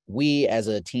we as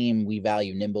a team, we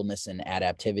value nimbleness and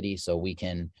adaptivity so we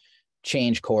can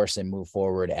change course and move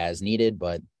forward as needed.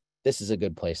 But this is a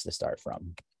good place to start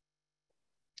from.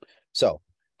 So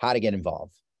how to get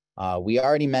involved. We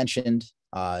already mentioned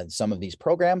some of these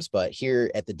programs, but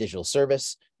here at the Digital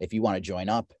Service, if you want to join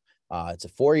up, it's a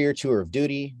 4-year tour of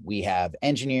duty. We have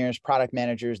engineers, product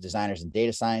managers, designers, and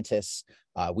data scientists.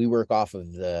 We work off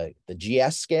of the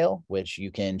GS scale, which you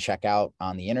can check out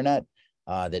on the internet.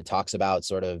 That talks about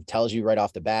sort of tells you right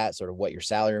off the bat sort of what your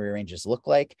salary ranges look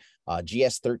like.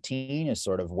 GS 13 is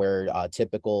sort of where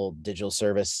typical digital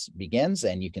service begins,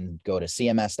 and you can go to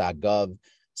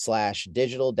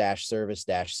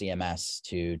cms.gov/digital-service-cms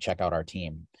to check out our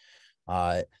team.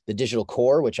 The Digital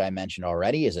Core, which I mentioned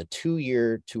already, is a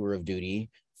 2-year tour of duty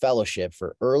fellowship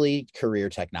for early career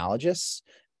technologists.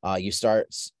 You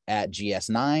start at GS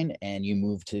 9 and you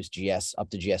move to up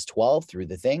to GS 12 through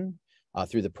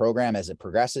the program as it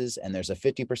progresses, and there's a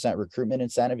 50% recruitment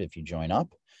incentive if you join up.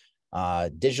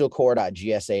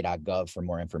 digitalcore.gsa.gov for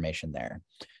more information there.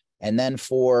 And then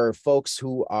for folks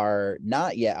who are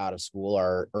not yet out of school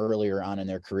or earlier on in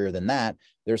their career than that,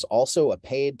 there's also a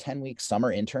paid 10-week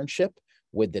summer internship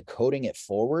with the Coding It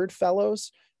Forward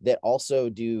fellows that also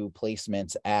do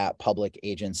placements at public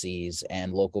agencies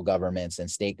and local governments and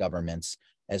state governments,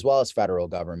 as well as federal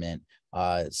government,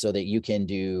 so that you can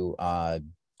do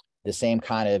the same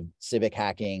kind of civic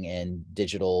hacking and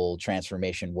digital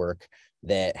transformation work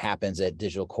that happens at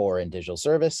Digital Core and Digital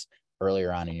Service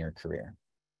earlier on in your career.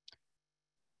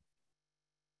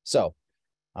 So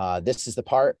this is the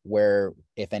part where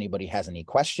if anybody has any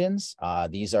questions,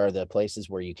 these are the places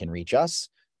where you can reach us.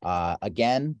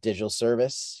 Again, Digital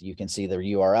Service, you can see the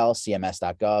URL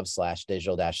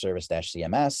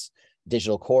cms.gov/digital-service-cms,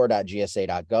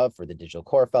 digitalcore.gsa.gov for the Digital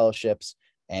Core Fellowships,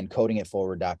 and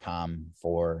codingitforward.com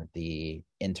for the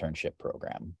internship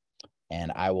program.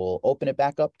 And I will open it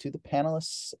back up to the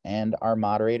panelists and our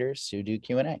moderators who do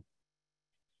Q&A.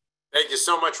 Thank you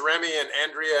so much, Remy and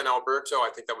Andrea and Alberto. I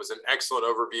think that was an excellent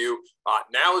overview.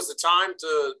 Now is the time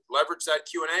to leverage that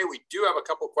Q&A. We do have a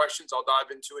couple of questions I'll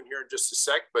dive into in here in just a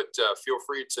sec, but feel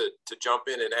free to jump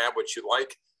in and add what you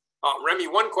like. Remy,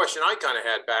 one question I kind of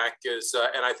had back is,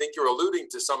 and I think you're alluding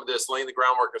to some of this, laying the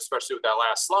groundwork, especially with that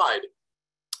last slide,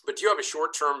 but do you have a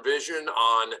short-term vision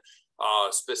on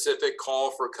a specific call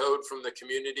for code from the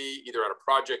community, either at a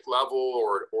project level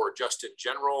or just in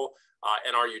general?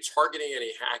 And are you targeting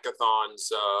any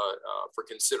hackathons for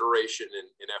consideration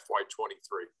in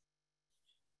FY23?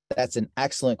 That's an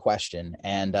excellent question.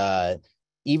 And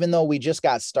even though we just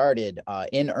got started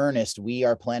in earnest, we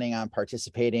are planning on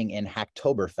participating in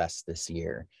Hacktoberfest this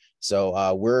year.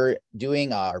 So we're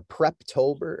doing our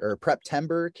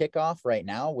Preptember kickoff right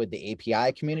now with the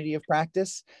API community of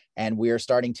practice. And we are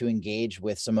starting to engage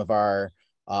with some of our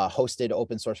hosted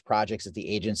open source projects at the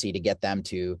agency to get them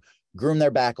to groom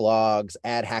their backlogs,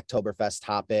 add Hacktoberfest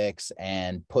topics,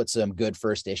 and put some good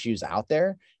first issues out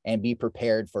there and be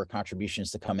prepared for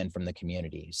contributions to come in from the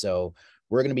community. So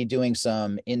we're going to be doing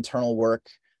some internal work.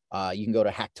 You can go to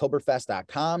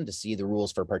hacktoberfest.com to see the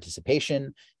rules for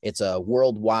participation. It's a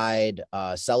worldwide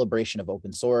celebration of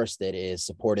open source that is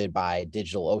supported by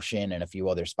DigitalOcean and a few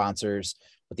other sponsors.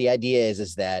 But the idea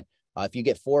is that if you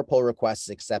get 4 pull requests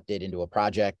accepted into a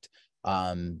project,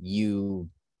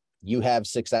 you have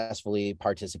successfully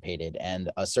participated, and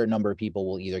a certain number of people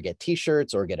will either get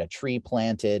t-shirts or get a tree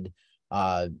planted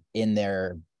in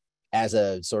there as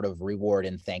a sort of reward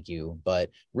and thank you. But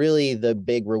really the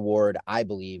big reward, I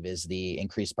believe, is the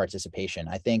increased participation.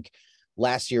 I think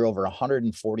last year over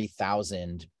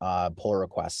 140,000 pull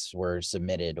requests were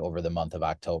submitted over the month of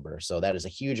October. So that is a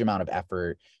huge amount of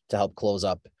effort to help close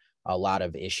up a lot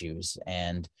of issues.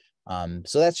 And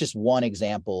so that's just one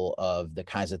example of the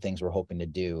kinds of things we're hoping to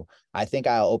do. I think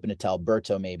I'll open it to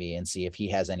Alberto maybe and see if he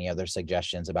has any other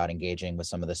suggestions about engaging with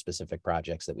some of the specific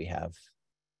projects that we have.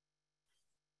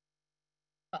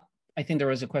 I think there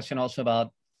was a question also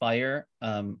about fire.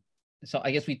 So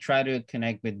I guess we try to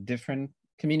connect with different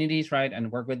communities, right?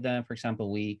 And work with them. For example,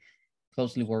 we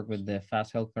closely work with the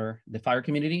fast helper, the fire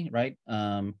community, right?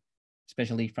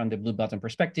 Especially from the Blue Button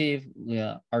perspective.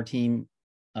 Our team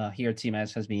here at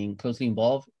CMS has been closely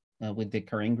involved with the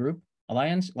Korean Group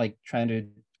Alliance, like trying to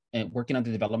working on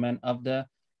the development of the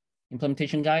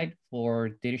implementation guide for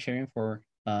data sharing for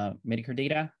Medicare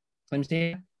data, claims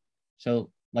data.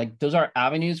 So like those are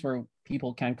avenues where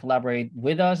people can collaborate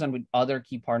with us and with other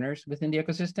key partners within the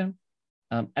ecosystem.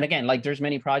 And again, like there's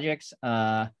many projects.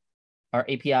 Our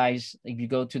APIs, if you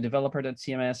go to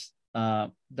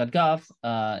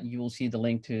developer.cms.gov, you will see the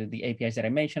link to the APIs that I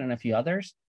mentioned and a few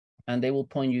others. And they will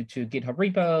point you to GitHub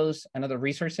repos and other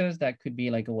resources that could be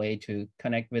like a way to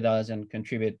connect with us and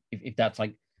contribute if that's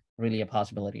like really a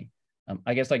possibility.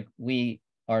 I guess like we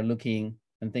are looking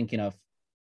and thinking of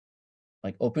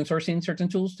like open sourcing certain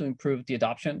tools to improve the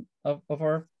adoption of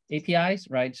our APIs,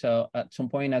 right? So at some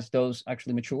point as those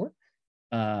actually mature,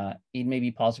 it may be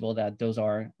possible that those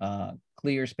are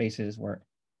clear spaces where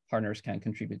partners can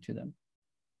contribute to them.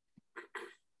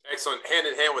 Excellent. Hand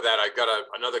in hand with that, I've got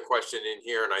another question in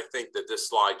here, and I think that this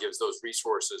slide gives those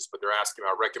resources, but they're asking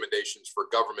about recommendations for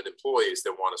government employees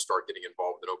that want to start getting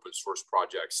involved in open source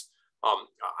projects.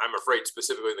 I'm afraid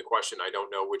specifically in the question, I don't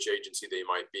know which agency they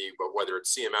might be, but whether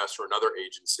it's CMS or another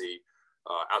agency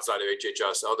outside of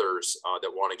HHS, others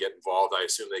that want to get involved, I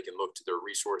assume they can look to their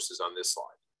resources on this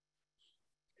slide.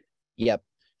 Yep.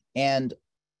 And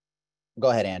go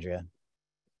ahead, Andrea.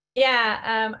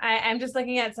 Yeah, I'm just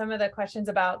looking at some of the questions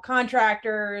about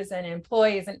contractors and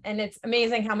employees, and it's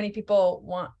amazing how many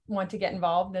people want to get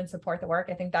involved and support the work.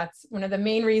 I think that's one of the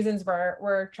main reasons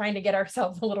we're trying to get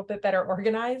ourselves a little bit better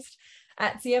organized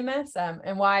at CMS,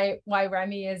 and why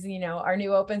Remy is, you know, our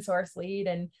new open source lead,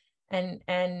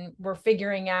 and we're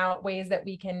figuring out ways that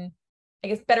we can, I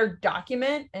guess, better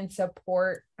document and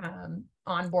support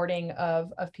onboarding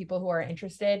of people who are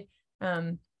interested.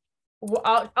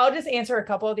 Well, I'll just answer a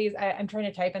couple of these. I'm trying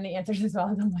to type in the answers as well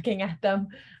as I'm looking at them.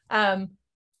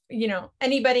 You know,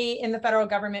 anybody in the federal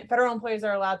government, federal employees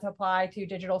are allowed to apply to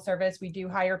digital service. We do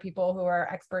hire people who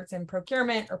are experts in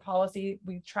procurement or policy.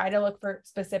 We try to look for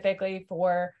specifically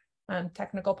for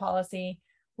technical policy.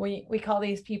 We call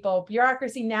these people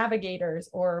bureaucracy navigators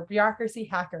or bureaucracy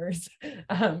hackers,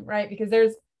 right? Because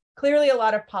there's clearly a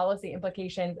lot of policy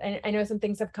implications. And I know some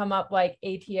things have come up like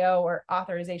ATO or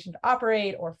authorization to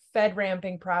operate or Fed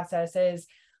ramping processes,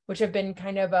 which have been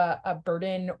kind of a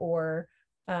burden or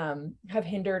have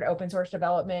hindered open source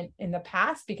development in the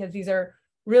past, because these are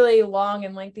really long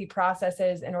and lengthy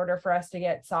processes in order for us to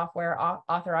get software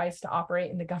authorized to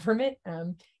operate in the government.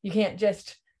 You can't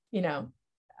just, you know,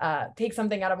 take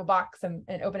something out of a box and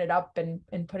open it up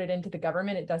and put it into the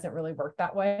government. It doesn't really work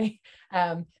that way.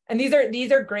 And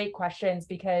these are great questions,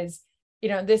 because, you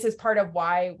know, this is part of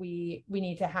why we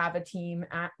need to have a team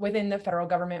within the federal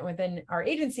government, within our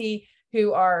agency,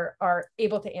 who are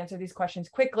able to answer these questions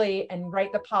quickly and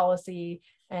write the policy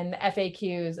and the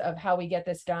FAQs of how we get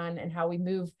this done and how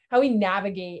we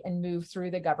navigate and move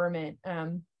through the government,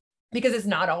 because it's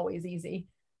not always easy.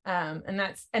 And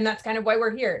that's kind of why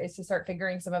we're here, is to start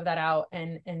figuring some of that out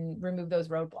and remove those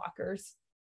roadblockers.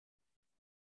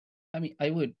 I mean, I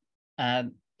would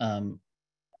add,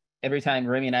 every time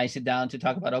Remy and I sit down to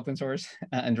talk about open source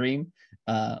and Dream,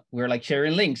 we're like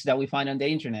sharing links that we find on the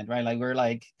internet, right? Like we're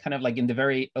like kind of like in the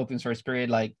very open source period,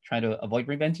 like trying to avoid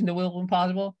reinventing the wheel when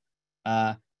possible.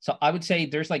 So I would say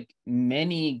there's like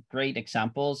many great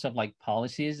examples of like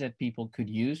policies that people could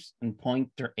use and point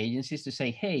their agencies to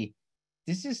say, hey,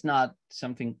 this is not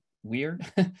something weird.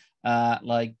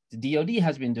 Like the DoD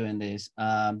has been doing this.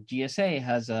 GSA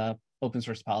has a open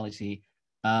source policy.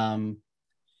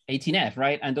 18F,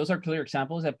 right? And those are clear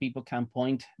examples that people can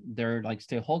point their like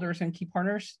stakeholders and key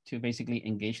partners to basically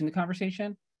engage in the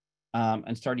conversation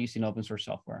and start using open source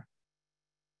software.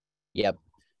 Yep.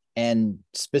 And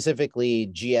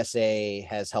specifically, GSA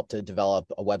has helped to develop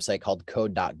a website called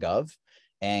code.gov.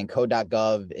 And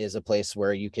code.gov is a place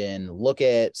where you can look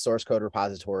at source code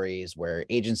repositories, where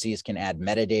agencies can add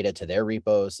metadata to their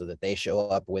repos so that they show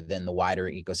up within the wider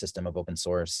ecosystem of open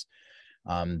source.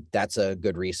 That's a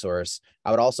good resource.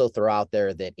 I would also throw out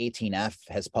there that 18F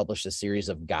has published a series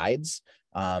of guides.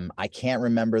 I can't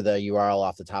remember the URL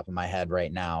off the top of my head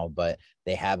right now, but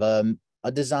they have a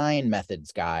design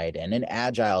methods guide and an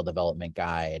agile development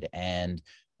guide and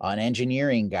an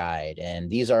engineering guide. And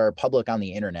these are public on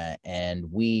the internet.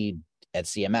 And we at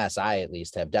CMS, I at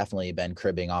least have definitely been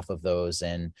cribbing off of those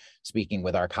and speaking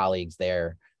with our colleagues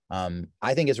there.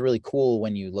 I think it's really cool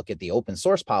when you look at the open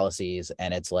source policies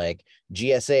and it's like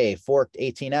GSA forked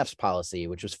 18F's policy,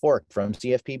 which was forked from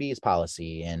CFPB's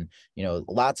policy. And, you know,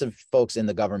 lots of folks in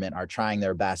the government are trying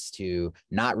their best to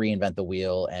not reinvent the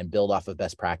wheel and build off of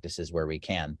best practices where we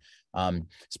can.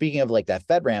 Speaking of like that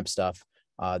FedRAMP stuff,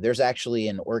 there's actually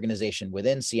an organization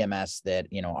within CMS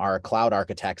that, you know, our cloud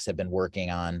architects have been working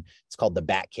on. It's called the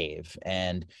Batcave,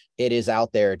 and it is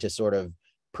out there to sort of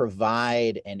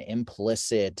provide an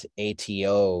implicit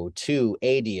ATO to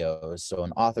ADOs, so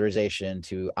an authorization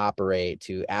to operate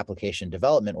to application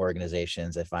development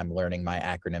organizations, if I'm learning my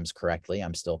acronyms correctly.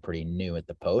 I'm still pretty new at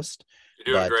the post.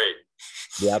 You're doing great.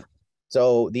 Yep.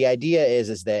 So the idea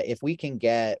is that if we can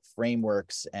get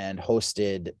frameworks and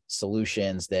hosted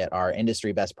solutions that are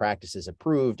industry best practices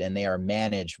approved and they are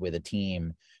managed with a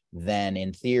team, then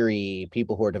in theory,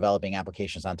 people who are developing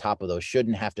applications on top of those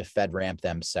shouldn't have to FedRAMP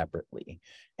them separately.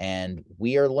 And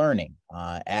we are learning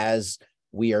as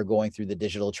we are going through the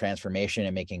digital transformation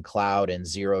and making cloud and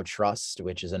zero trust,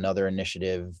 which is another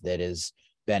initiative that has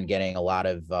been getting a lot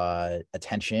of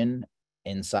attention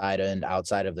inside and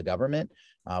outside of the government.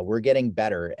 We're getting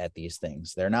better at these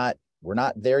things. We're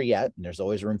not there yet, and there's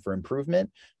always room for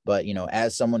improvement. But, you know,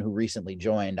 as someone who recently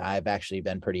joined, I've actually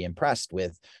been pretty impressed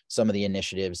with some of the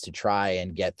initiatives to try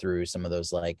and get through some of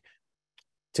those, like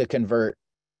to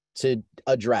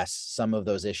address some of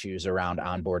those issues around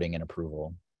onboarding and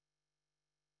approval.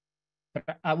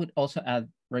 But I would also add,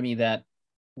 Remy, that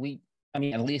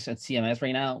at least at CMS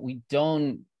right now, we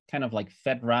don't kind of like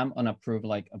FedRAMP and approve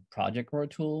like a project or a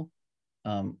tool.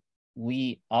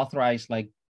 We authorize like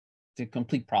the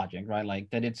complete project, right? Like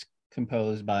that it's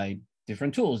composed by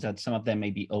different tools, that some of them may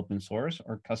be open source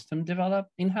or custom developed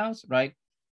in-house, right?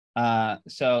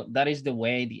 So that is the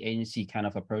way the agency kind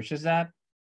of approaches that.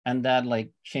 And that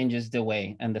like changes the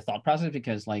way and the thought process,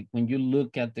 because like when you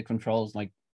look at the controls,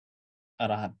 like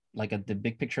at the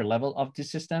big picture level of the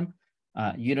system,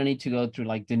 you don't need to go through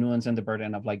like the nuance and the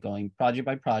burden of like going project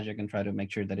by project and try to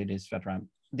make sure that it is FedRAMP.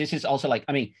 This is also like,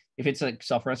 I mean, if it's like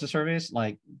software as a service,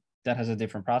 like that has a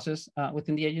different process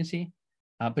within the agency.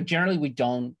 But generally we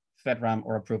don't FedRAMP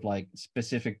or approve like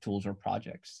specific tools or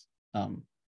projects. And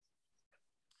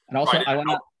also I want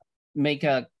to make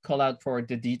a call out for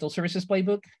the Digital Services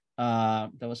Playbook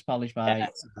that was published by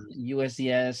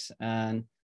USDS and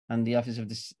the Office of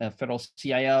the Federal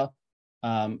CIO,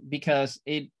 because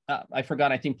I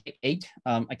forgot, I think 8,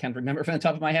 I can't remember from the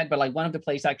top of my head, but like one of the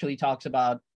plays actually talks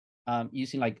about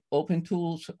using like open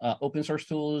tools, open source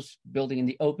tools, building in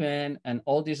the open, and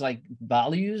all these like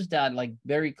values that like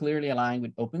very clearly align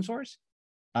with open source.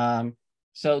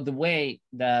 So the way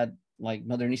that like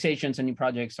modernizations and new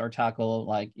projects are tackled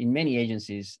like in many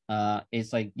agencies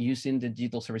is like using the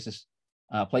Digital Services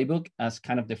Playbook as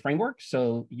kind of the framework.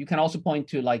 So you can also point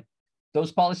to like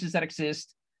those policies that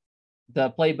exist,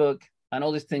 the playbook, and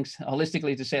all these things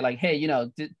holistically to say like, hey, you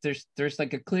know, there's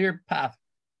like a clear path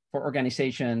for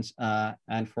organizations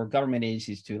and for government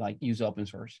agencies to like use open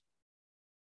source.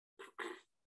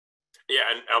 Yeah,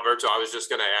 and Alberto, I was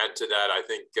just going to add to that. I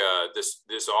think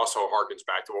this also harkens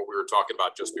back to what we were talking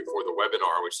about just before the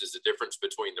webinar, which is the difference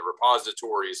between the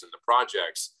repositories and the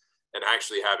projects, and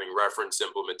actually having reference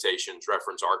implementations,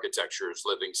 reference architectures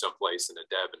living someplace in a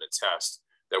dev and a test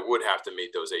that would have to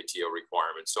meet those ATO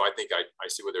requirements. So I think I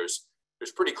see where there's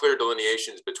pretty clear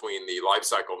delineations between the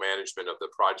lifecycle management of the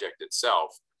project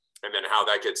itself, and then how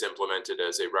that gets implemented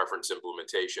as a reference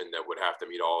implementation that would have to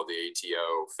meet all of the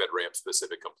ATO, FedRAMP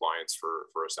specific compliance for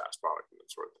a SaaS product and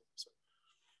that sort of thing.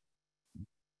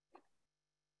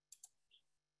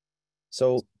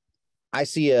 So I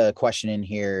see a question in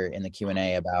here in the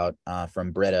Q&A about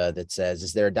from Britta that says,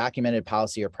 is there a documented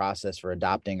policy or process for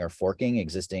adopting or forking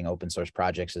existing open source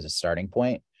projects as a starting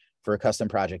point for custom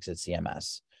projects at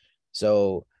CMS?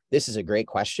 So this is a great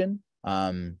question.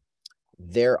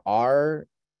 There are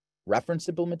reference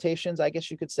implementations, I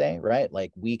guess you could say, right?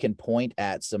 Like we can point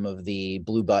at some of the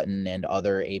Blue Button and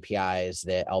other APIs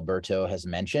that Alberto has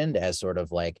mentioned as sort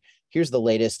of like, here's the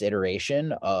latest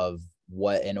iteration of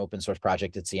what an open source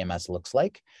project at CMS looks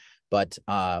like. But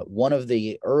one of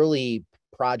the early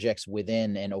projects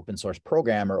within an open source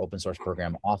program or open source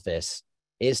program office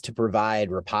is to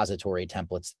provide repository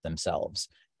templates themselves.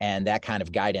 And that kind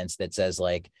of guidance that says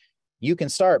like, you can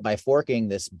start by forking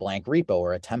this blank repo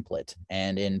or a template.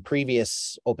 And in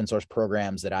previous open source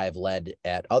programs that I've led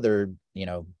at other,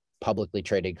 publicly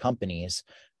traded companies,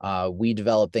 we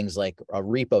developed things like a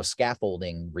repo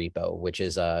scaffolding repo, which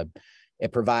is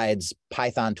it provides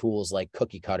Python tools like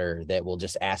Cookie Cutter that will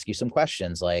just ask you some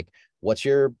questions like, what's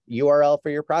your URL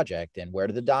for your project and where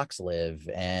do the docs live?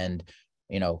 And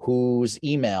whose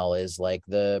email is like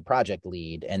the project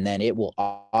lead, and then it will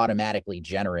automatically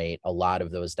generate a lot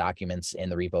of those documents in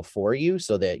the repo for you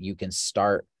so that you can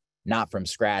start not from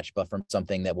scratch, but from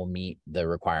something that will meet the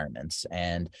requirements.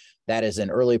 And that is an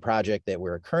early project that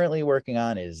we're currently working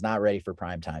on. It is not ready for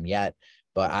prime time yet,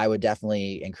 but I would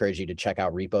definitely encourage you to check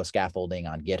out repo scaffolding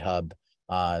on GitHub.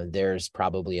 There's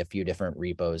probably a few different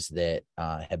repos that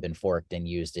have been forked and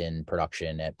used in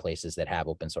production at places that have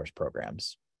open source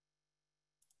programs.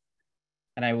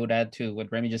 And I would add to what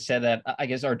Remy just said that I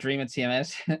guess our dream at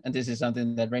CMS, and this is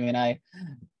something that Remy and I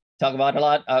talk about a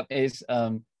lot, is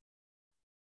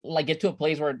like get to a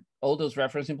place where all those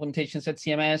reference implementations at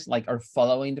CMS like are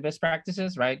following the best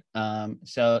practices, right?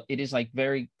 So it is like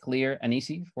very clear and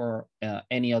easy for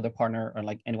any other partner or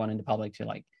like anyone in the public to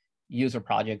like use our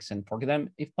projects and fork them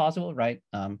if possible, right?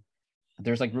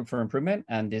 There's like room for improvement,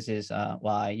 and this is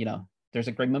why there's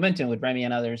a great momentum with Remy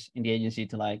and others in the agency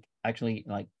to like actually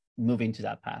like move into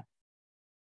that path.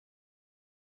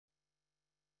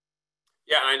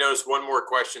 Yeah, and I noticed one more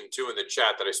question too in the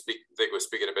chat that I think was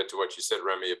speaking a bit to what you said,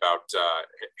 Remy, about,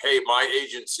 hey, my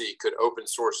agency could open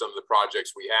source some of the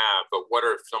projects we have, but what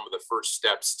are some of the first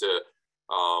steps to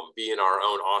be in our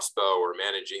own OSPO or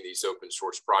managing these open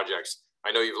source projects?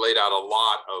 I know you've laid out a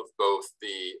lot of both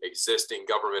the existing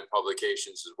government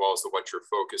publications as well as what you're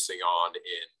focusing on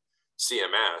in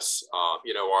CMS.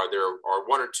 Are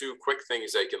one or two quick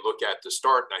things they can look at to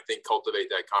start and I think cultivate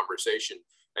that conversation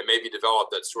and maybe develop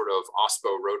that sort of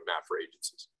OSPO roadmap for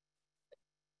agencies?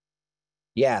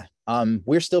 Yeah,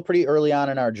 we're still pretty early on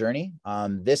in our journey.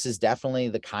 This is definitely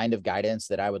the kind of guidance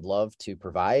that I would love to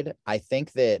provide. I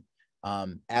think that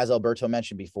as Alberto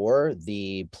mentioned before,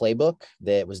 the playbook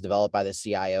that was developed by the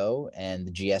CIO and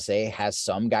the GSA has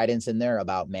some guidance in there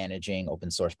about managing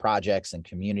open source projects and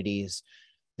communities.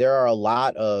 There are a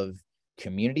lot of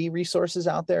community resources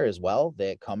out there as well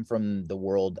that come from the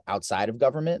world outside of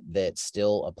government that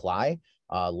still apply.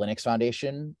 Linux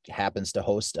Foundation happens to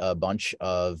host a bunch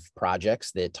of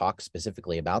projects that talk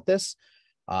specifically about this.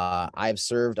 I've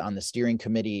served on the steering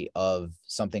committee of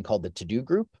something called the To-Do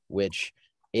Group, which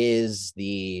is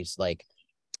the like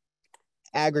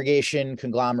aggregation,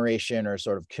 conglomeration, or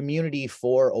sort of community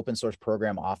for open source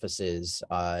program offices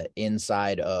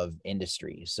inside of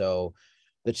industry. So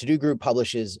the To-Do Group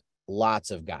publishes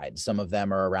lots of guides. Some of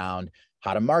them are around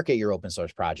how to market your open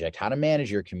source project, how to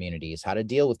manage your communities, how to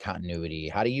deal with continuity,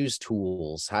 how to use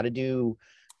tools, how to do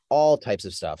all types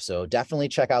of stuff. So definitely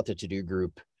check out the To-Do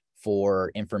Group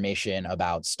for information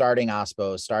about starting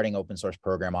OSPO, starting open source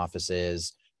program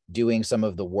offices, doing some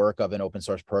of the work of an open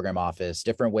source program office,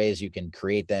 different ways you can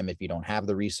create them if you don't have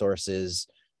the resources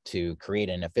to create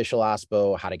an official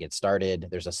OSPO, how to get started.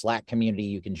 There's a Slack community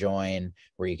you can join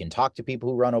where you can talk to people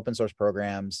who run open source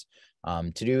programs.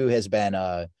 To-Do has been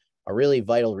a really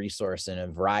vital resource in a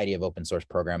variety of open source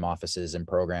program offices and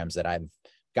programs that I've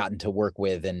gotten to work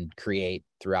with and create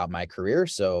throughout my career.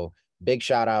 So big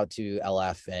shout out to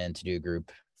LF and To-Do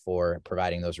Group for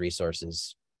providing those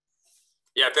resources.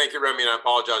 Yeah, thank you, Remy. And I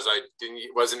apologize. I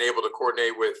wasn't able to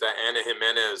coordinate with Anna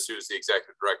Jimenez, who's the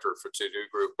executive director for To-Do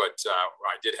Group, but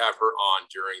I did have her on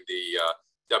during the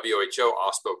WHO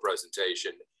OSPO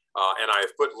presentation. And I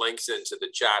have put links into the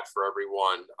chat for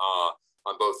everyone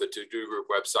on both the To-Do Group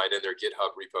website and their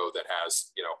GitHub repo that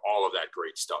has, all of that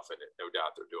great stuff in it. No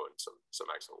doubt they're doing some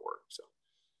excellent work. So,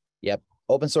 yep.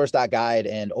 Opensource.guide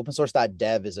and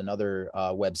opensource.dev is another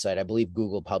website I believe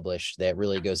Google published that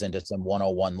really goes into some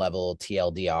 101 level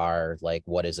TLDR, like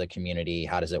what is a community,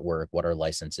 how does it work, what are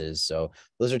licenses. So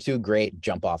those are two great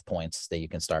jump off points that you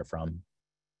can start from.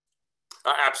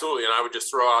 Absolutely. And I would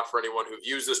just throw out for anyone who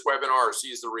views this webinar or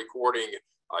sees the recording,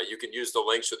 you can use the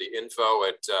links or the info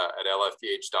at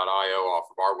lfph.io off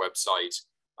of our website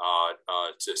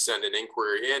to send an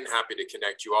inquiry in. Happy to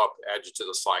connect you up, add you to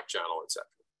the Slack channel, etc.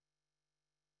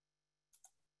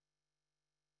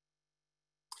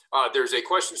 There's a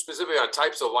question specifically on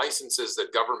types of licenses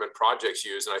that government projects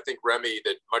use. And I think, Remy,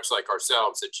 that much like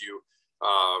ourselves, that you,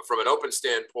 from an open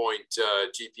standpoint,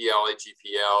 GPL,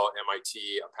 AGPL,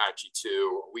 MIT, Apache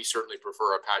 2, we certainly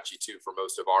prefer Apache 2 for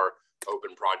most of our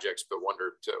open projects, but would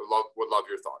love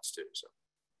your thoughts too. So.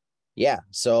 Yeah,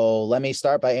 so let me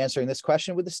start by answering this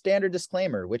question with a standard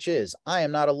disclaimer, which is I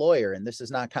am not a lawyer and this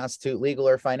does not constitute legal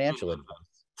or financial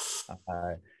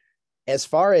advice. As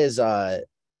far as I'm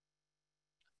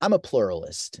a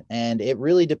pluralist, and it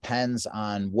really depends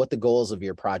on what the goals of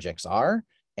your projects are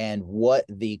and what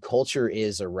the culture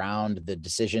is around the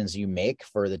decisions you make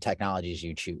for the technologies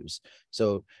you choose.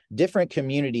 So different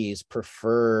communities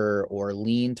prefer or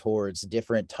lean towards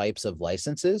different types of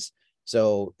licenses.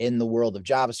 So in the world of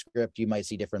JavaScript, you might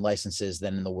see different licenses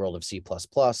than in the world of C++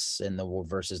 versus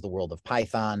the world of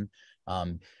Python.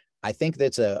 I think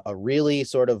that's a really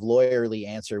sort of lawyerly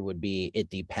answer would be it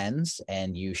depends,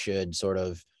 and you should sort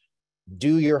of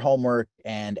do your homework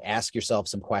and ask yourself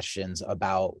some questions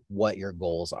about what your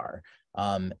goals are.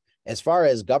 As far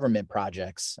as government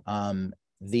projects,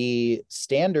 the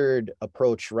standard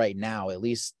approach right now, at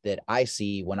least that I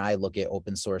see when I look at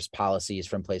open source policies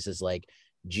from places like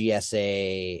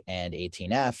GSA and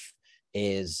 18F,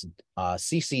 is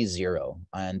CC0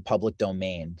 and public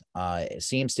domain. It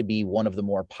seems to be one of the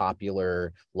more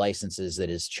popular licenses that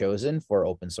is chosen for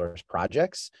open source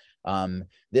projects.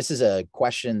 This is a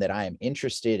question that I am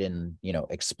interested in,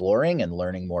 exploring and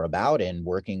learning more about and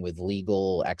working with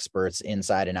legal experts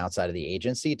inside and outside of the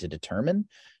agency to determine.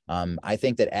 I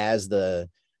think that as the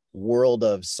world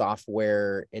of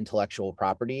software intellectual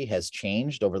property has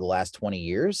changed over the last 20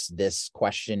 years, this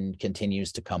question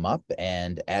continues to come up.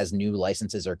 And as new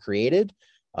licenses are created,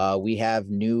 we have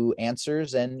new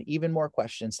answers and even more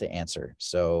questions to answer.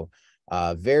 So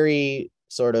very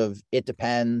sort of, it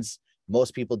depends.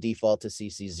 Most people default to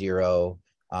CC0,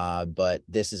 but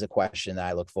this is a question that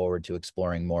I look forward to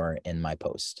exploring more in my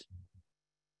post.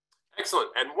 Excellent.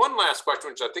 And one last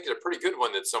question, which I think is a pretty good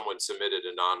one that someone submitted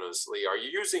anonymously. Are you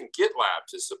using GitLab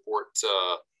to support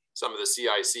some of the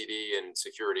CI/CD and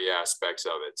security aspects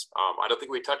of it? I don't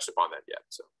think we touched upon that yet.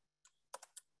 So.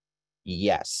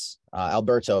 Yes.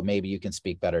 Alberto, maybe you can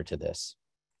speak better to this.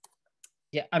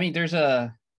 Yeah, I mean, there's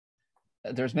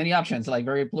many options, like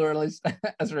very pluralist,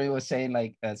 as Ray was saying,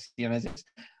 like CMS is.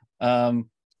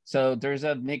 So there's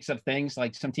a mix of things,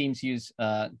 like some teams use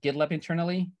GitLab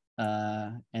internally,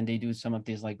 and they do some of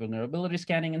these like vulnerability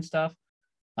scanning and stuff.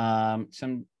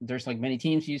 There's like many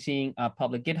teams using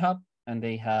public GitHub, and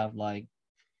they have like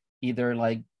either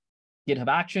like GitHub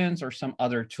Actions or some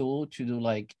other tool to do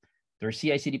like their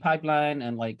CI/CD pipeline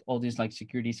and like all these like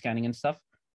security scanning and stuff.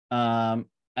 And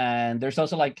there's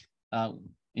also like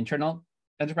internal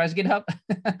enterprise GitHub,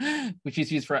 which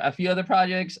is used for a few other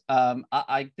projects.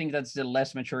 I think that's the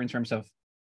less mature in terms of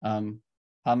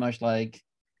how much like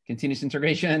continuous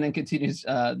integration and continuous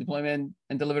deployment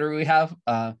and delivery we have.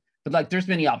 But like there's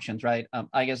many options, right?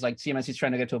 I guess like CMS is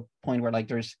trying to get to a point where like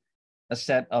there's a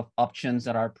set of options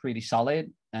that are pretty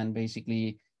solid and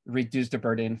basically reduce the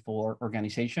burden for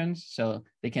organizations so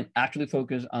they can actually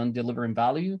focus on delivering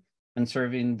value and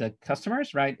serving the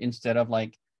customers, right? Instead of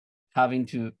like having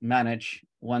to manage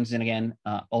once and again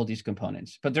all these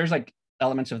components. But there's like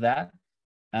elements of that.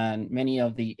 And many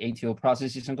of the ATO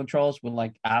processes and controls will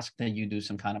like ask that you do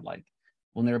some kind of like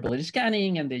vulnerability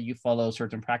scanning and that you follow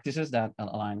certain practices that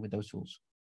align with those tools.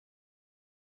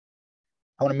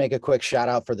 I want to make a quick shout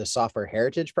out for the Software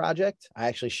Heritage Project. I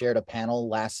actually shared a panel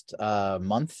last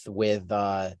month with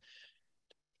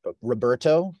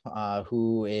Roberto,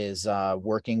 who is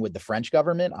working with the French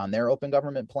government on their open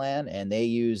government plan, and they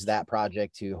use that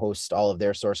project to host all of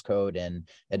their source code in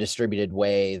a distributed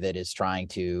way that is trying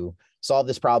to solve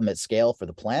this problem at scale for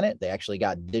the planet. They actually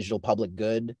got digital public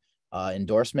good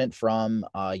endorsement from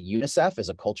UNICEF as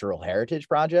a cultural heritage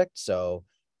project. So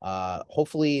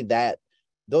hopefully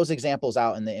those examples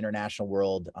out in the international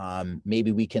world,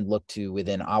 maybe we can look to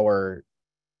within our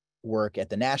work at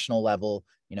the national level.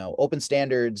 Open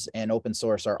standards and open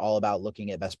source are all about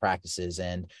looking at best practices.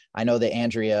 And I know that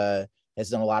Andrea has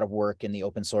done a lot of work in the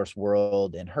open source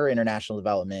world and her international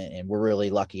development. And we're really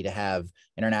lucky to have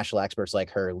international experts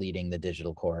like her leading the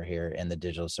digital core here in the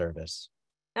digital service.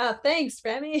 Oh, thanks,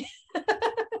 Remy.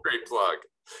 Great plug.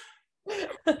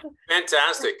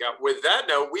 Fantastic. With that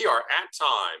note, we are at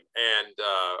time. And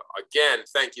again,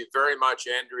 thank you very much,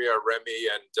 Andrea, Remy,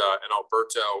 and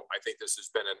Alberto. I think this has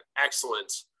been an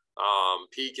excellent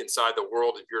peek inside the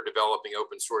world of your developing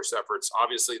open source efforts.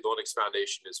 Obviously, the Linux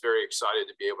Foundation is very excited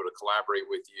to be able to collaborate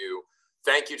with you.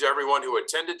 Thank you to everyone who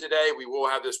attended today. We will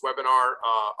have this webinar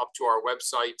up to our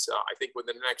website, I think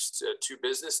within the next 2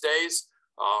 business days.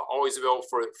 Always available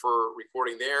for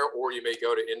recording there, or you may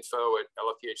go to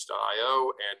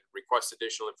info@lfph.io and request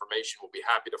additional information. We'll be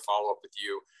happy to follow up with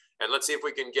you. And let's see if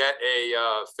we can get a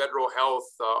federal health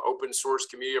open source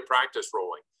community of practice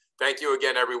rolling. Thank you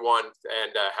again, everyone,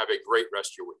 and have a great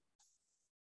rest of your week.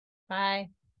 Bye.